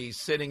Kelce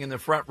sitting in the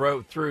front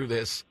row through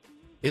this.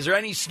 Is there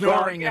any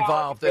snoring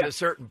involved at a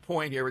certain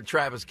point here with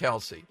Travis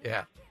Kelce?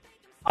 Yeah.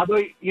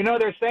 Although,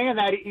 they're saying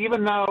that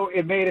even though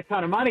it made a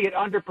ton of money, it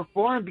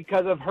underperformed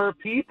because of her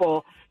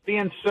people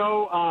being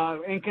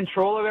so in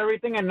control of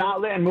everything and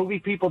not letting movie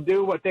people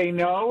do what they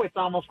know. It's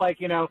almost like,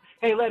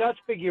 hey, let us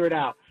figure it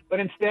out. But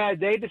instead,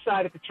 they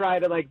decided to try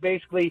to,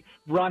 basically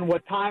run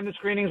what time the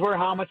screenings were,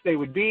 how much they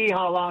would be,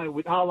 how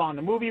long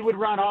the movie would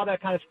run, all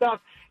that kind of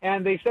stuff.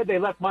 And they said they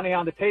left money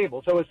on the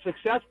table. So as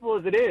successful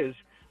as it is,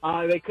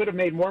 they could have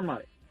made more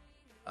money.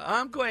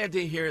 I'm glad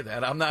to hear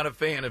that. I'm not a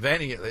fan of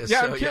any of this.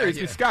 Yeah, I'm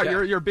curious. Scott,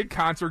 you're a big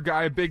concert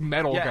guy, a big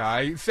metal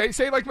guy.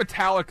 Say like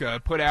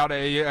Metallica put out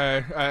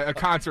a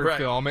concert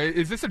film.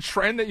 Is this a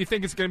trend that you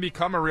think is going to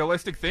become a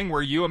realistic thing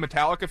where you, a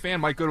Metallica fan,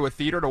 might go to a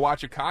theater to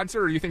watch a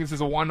concert, or do you think this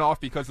is a one-off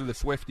because of the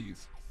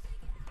Swifties?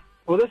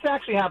 Well, this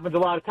actually happens a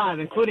lot of times,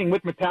 including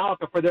with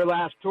Metallica for their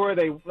last tour.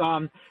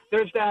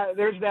 There's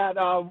that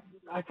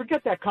I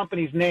forget that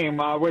company's name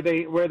where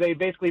they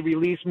basically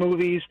release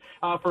movies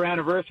for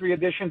anniversary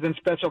editions and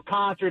special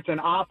concerts and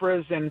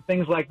operas and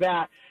things like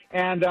that.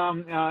 And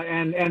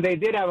they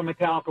did have a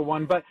Metallica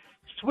one, but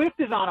Swift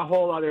is on a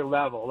whole other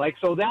level.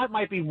 So that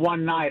might be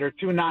one night or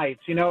two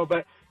nights,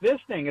 but this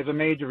thing is a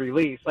major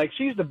release.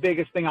 She's the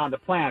biggest thing on the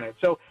planet.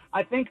 So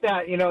I think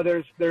that,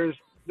 there's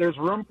there's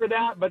room for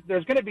that, but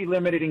there's going to be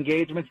limited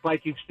engagements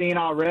like you've seen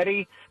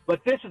already.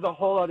 But this is a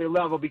whole other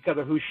level because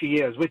of who she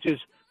is, which is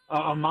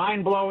a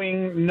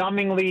mind-blowing,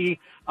 numbingly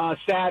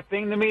sad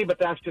thing to me, but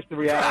that's just the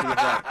reality of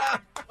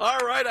that. All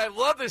right, I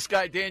love this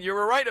guy, Dan. You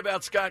were right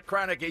about Scott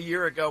Cronick a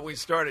year ago. We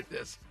started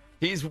this.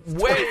 He's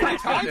way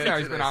times now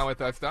he's been on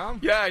with us, Tom.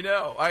 Yeah, I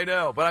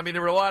know. But, I mean,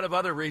 there were a lot of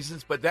other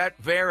reasons, but that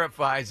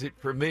verifies it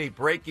for me,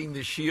 breaking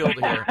the shield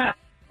here.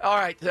 All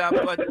right,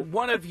 but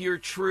one of your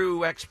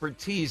true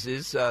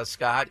expertises,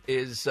 Scott,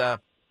 is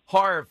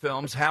horror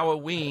films,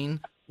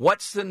 Halloween.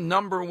 What's the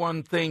number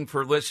one thing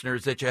for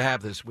listeners that you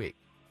have this week?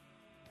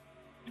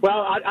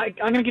 Well, I'm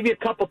going to give you a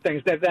couple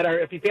things that are,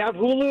 if you have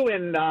Hulu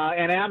and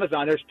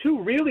Amazon, there's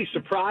two really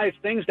surprise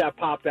things that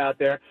popped out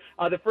there.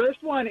 The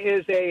first one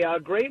is a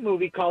great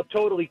movie called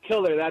Totally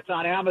Killer that's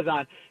on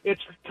Amazon. It's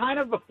kind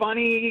of a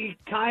funny,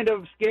 kind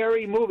of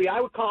scary movie.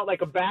 I would call it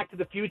like a Back to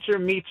the Future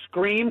meets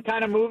Scream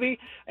kind of movie,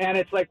 and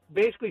it's like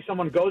basically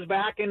someone goes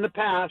back in the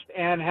past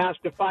and has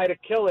to fight a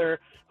killer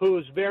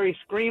who's very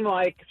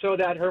Scream-like so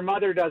that her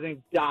mother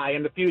doesn't die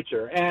in the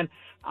future. And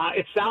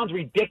it sounds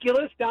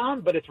ridiculous,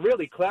 Dom, but it's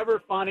really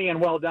clever, funny, and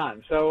well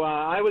done. So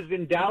I was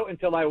in doubt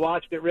until I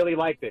watched it, really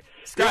liked it.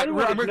 Scott,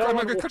 I'm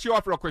going to cut you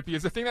off real quick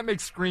because the thing that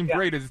makes Scream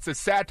great is it's a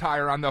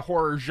satire on the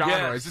horror genre.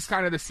 Yes. Is this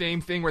kind of the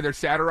same thing where they're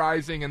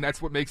satirizing and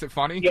that's what makes it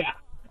funny? Yeah.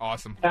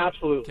 Awesome.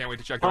 Absolutely. Can't wait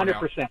to check that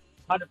out. 100%.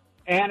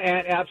 And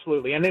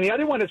absolutely. And then the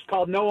other one is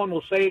called No One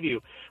Will Save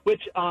You,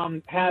 which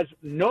has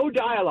no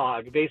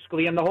dialogue,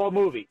 basically, in the whole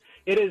movie.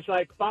 It is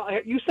like,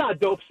 you saw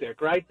Dope Sick,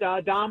 right,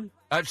 Dom?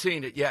 I've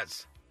seen it,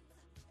 yes.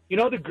 You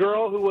know the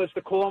girl who was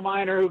the coal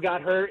miner who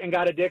got hurt and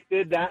got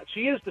addicted? That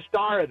she is the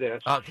star of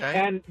this. Okay.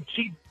 And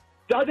she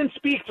doesn't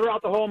speak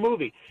throughout the whole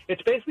movie.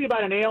 It's basically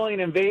about an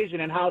alien invasion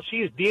and how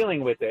she's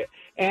dealing with it.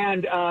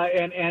 And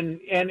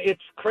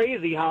it's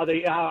crazy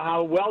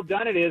how well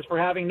done it is for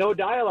having no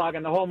dialogue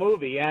in the whole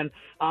movie. And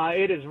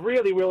it is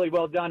really, really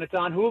well done. It's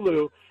on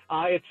Hulu.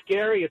 It's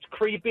scary, it's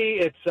creepy,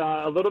 it's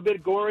a little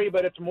bit gory,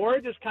 but it's more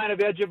just kind of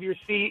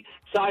edge-of-your-seat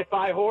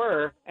sci-fi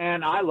horror,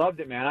 and I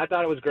loved it, man. I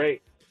thought it was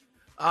great.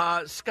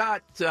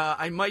 Scott,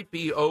 I might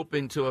be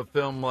open to a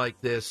film like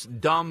this,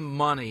 Dumb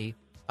Money,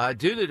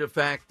 due to the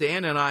fact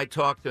Dan and I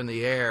talked on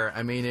the air.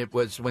 I mean, it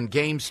was when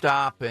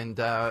GameStop and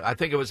I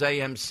think it was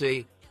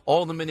AMC,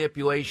 all the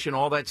manipulation,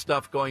 all that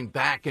stuff going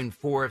back and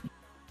forth.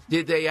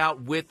 Did they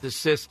outwit the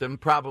system?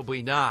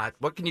 Probably not.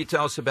 What can you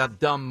tell us about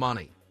Dumb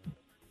Money?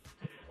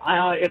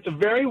 It's a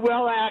very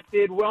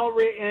well-acted,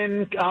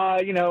 well-written,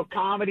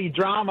 comedy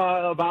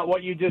drama about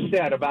what you just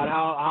said, about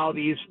how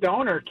these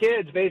stoner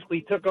kids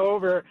basically took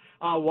over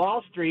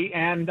Wall Street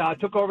and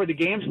took over the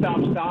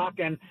GameStop stock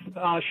and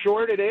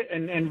shorted it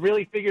and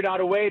really figured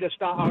out a way to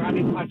stop.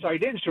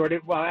 Didn't short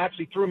it. Well,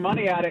 actually threw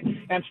money at it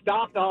and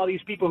stopped all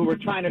these people who were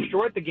trying to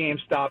short the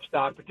GameStop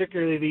stock,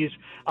 particularly these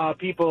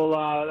people.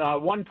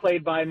 One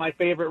played by my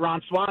favorite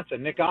Ron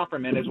Swanson. Nick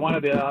Offerman is one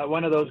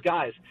of those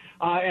guys,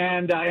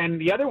 and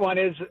the other one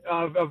is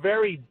a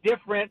very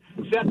different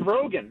Seth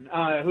Rogen,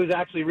 who's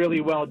actually really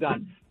well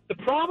done.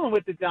 The problem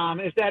with the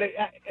Dom is that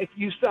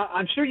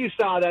I'm sure you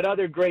saw that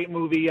other great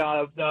movie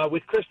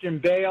with Christian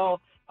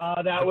Bale.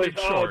 That was Big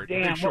Short.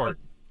 Damn, Big Short.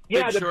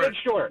 Yeah, Big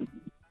Short.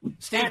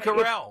 Steve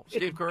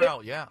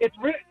Carell. Yeah.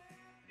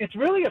 It's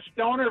really a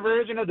stoner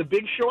version of The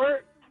Big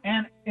Short,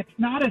 and it's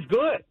not as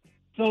good.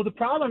 So the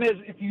problem is,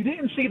 if you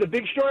didn't see The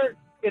Big Short,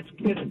 it's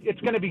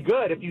going to be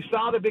good. If you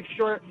saw The Big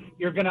Short,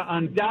 you're going to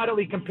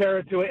undoubtedly compare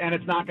it to it, and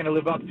it's not going to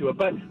live up to it.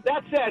 But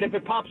that said, if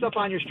it pops up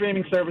on your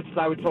streaming services,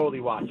 I would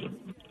totally watch it.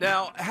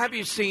 Now, have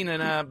you seen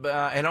I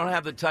don't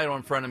have the title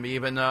in front of me,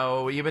 even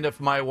if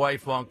my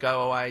wife won't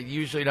go, I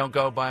usually don't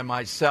go by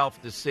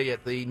myself to see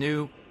it. The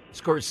new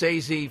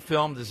Scorsese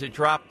film, does it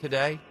drop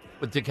today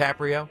with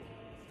DiCaprio?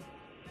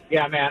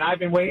 Yeah, man, I've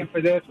been waiting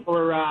for this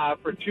for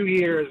 2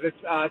 years. It's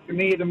to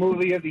me the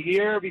movie of the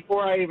year.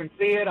 Before I even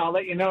see it, I'll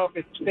let you know if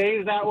it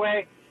stays that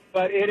way.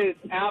 But it is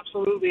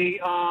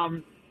absolutely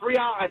 3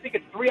 hours. I think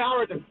it's 3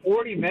 hours and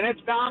 40 minutes,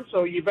 Dom.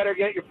 So you better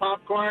get your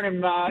popcorn and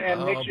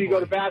make sure you go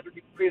to the bathroom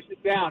before you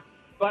sit down.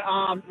 But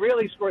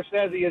really,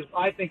 Scorsese is,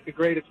 I think, the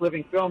greatest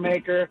living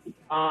filmmaker.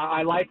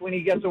 I like when he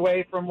gets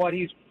away from what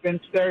he's been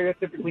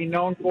stereotypically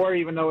known for,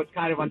 even though it's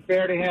kind of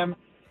unfair to him.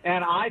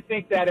 And I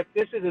think that if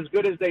this is as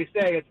good as they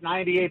say, it's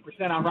 98%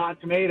 on Rotten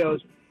Tomatoes,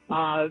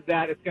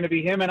 that it's going to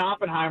be him and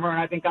Oppenheimer. And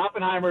I think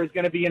Oppenheimer is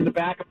going to be in the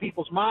back of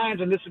people's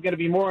minds, and this is going to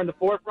be more in the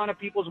forefront of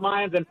people's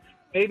minds. And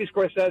maybe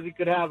Scorsese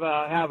could have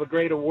a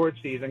great award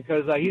season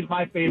because he's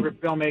my favorite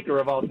filmmaker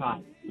of all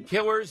time.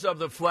 Killers of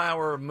the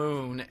Flower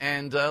Moon.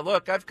 And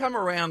look, I've come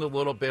around a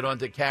little bit on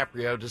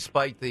DiCaprio,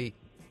 despite the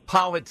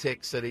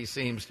politics that he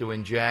seems to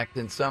inject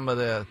and some of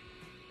the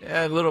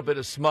a little bit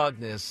of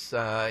smugness.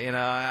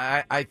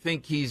 I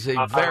think he's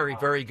a very,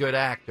 very good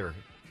actor.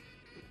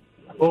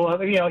 Well,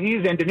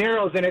 he's in De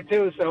Niro's in it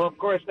too, so of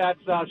course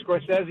that's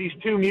Scorsese's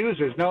two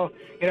muses.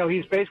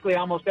 He's basically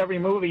almost every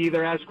movie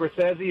either has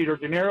Scorsese or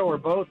De Niro or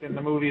both in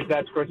the movies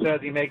that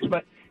Scorsese makes.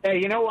 But hey,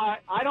 you know what?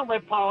 I don't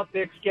let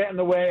politics get in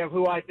the way of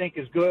who I think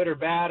is good or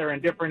bad or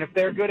indifferent. If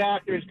they're good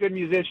actors, good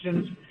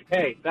musicians,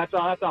 hey, that's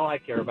all I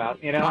care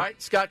about, you know? All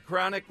right, Scott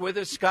Cronick with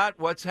us. Scott,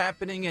 what's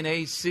happening in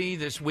AC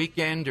this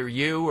weekend,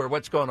 or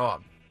what's going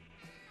on?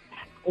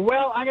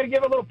 Well, I'm going to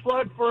give a little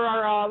plug for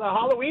our the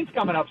Halloween's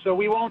coming up, so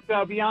we won't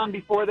be on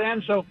before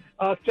then. So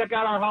check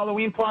out our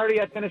Halloween party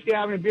at Tennessee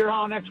Avenue Beer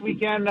Hall next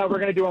weekend. We're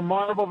going to do a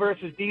Marvel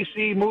versus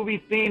DC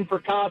movie theme for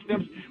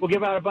costumes. We'll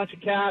give out a bunch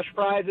of cash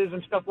prizes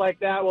and stuff like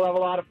that. We'll have a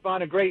lot of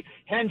fun. A great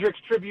Hendrix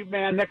tribute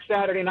band next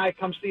Saturday night.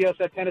 Come see us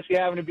at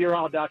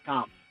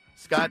TennesseeAvenueBeerHall.com.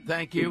 Scott,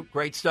 thank you.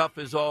 Great stuff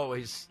as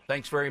always.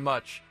 Thanks very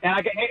much.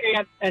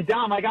 And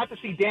Dom, I got to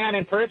see Dan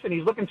in person.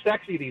 He's looking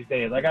sexy these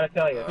days, I got to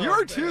tell you.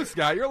 You're too,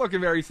 Scott. You're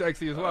looking very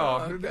sexy as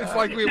well. It's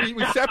like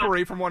we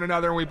separate from one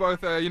another and we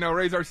both,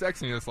 raise our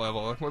sexiness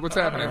level. What's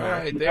happening there?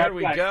 All right, there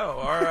we go.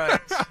 All right.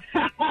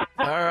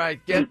 All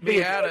right, get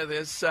me out of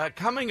this.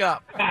 Coming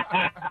up.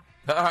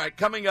 All right,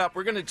 coming up,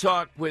 we're going to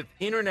talk with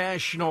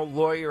international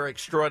lawyer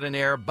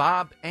extraordinaire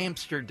Bob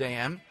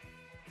Amsterdam.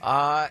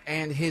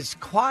 And his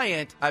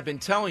client, I've been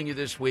telling you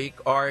this week,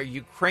 are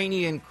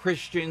Ukrainian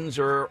Christians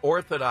or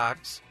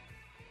Orthodox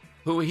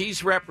who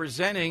he's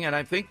representing, and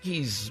I think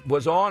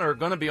was on or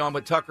going to be on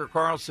with Tucker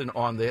Carlson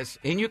on this,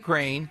 in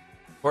Ukraine,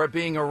 for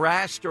being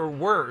harassed or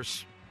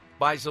worse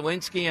by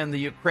Zelensky and the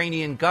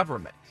Ukrainian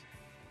government.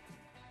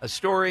 A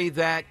story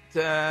that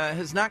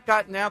has not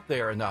gotten out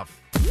there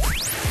enough.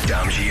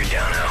 Dom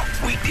Giordano,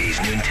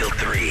 weekdays noon till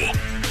 3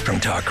 from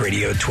Talk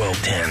Radio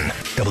 1210,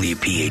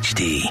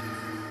 WPHT.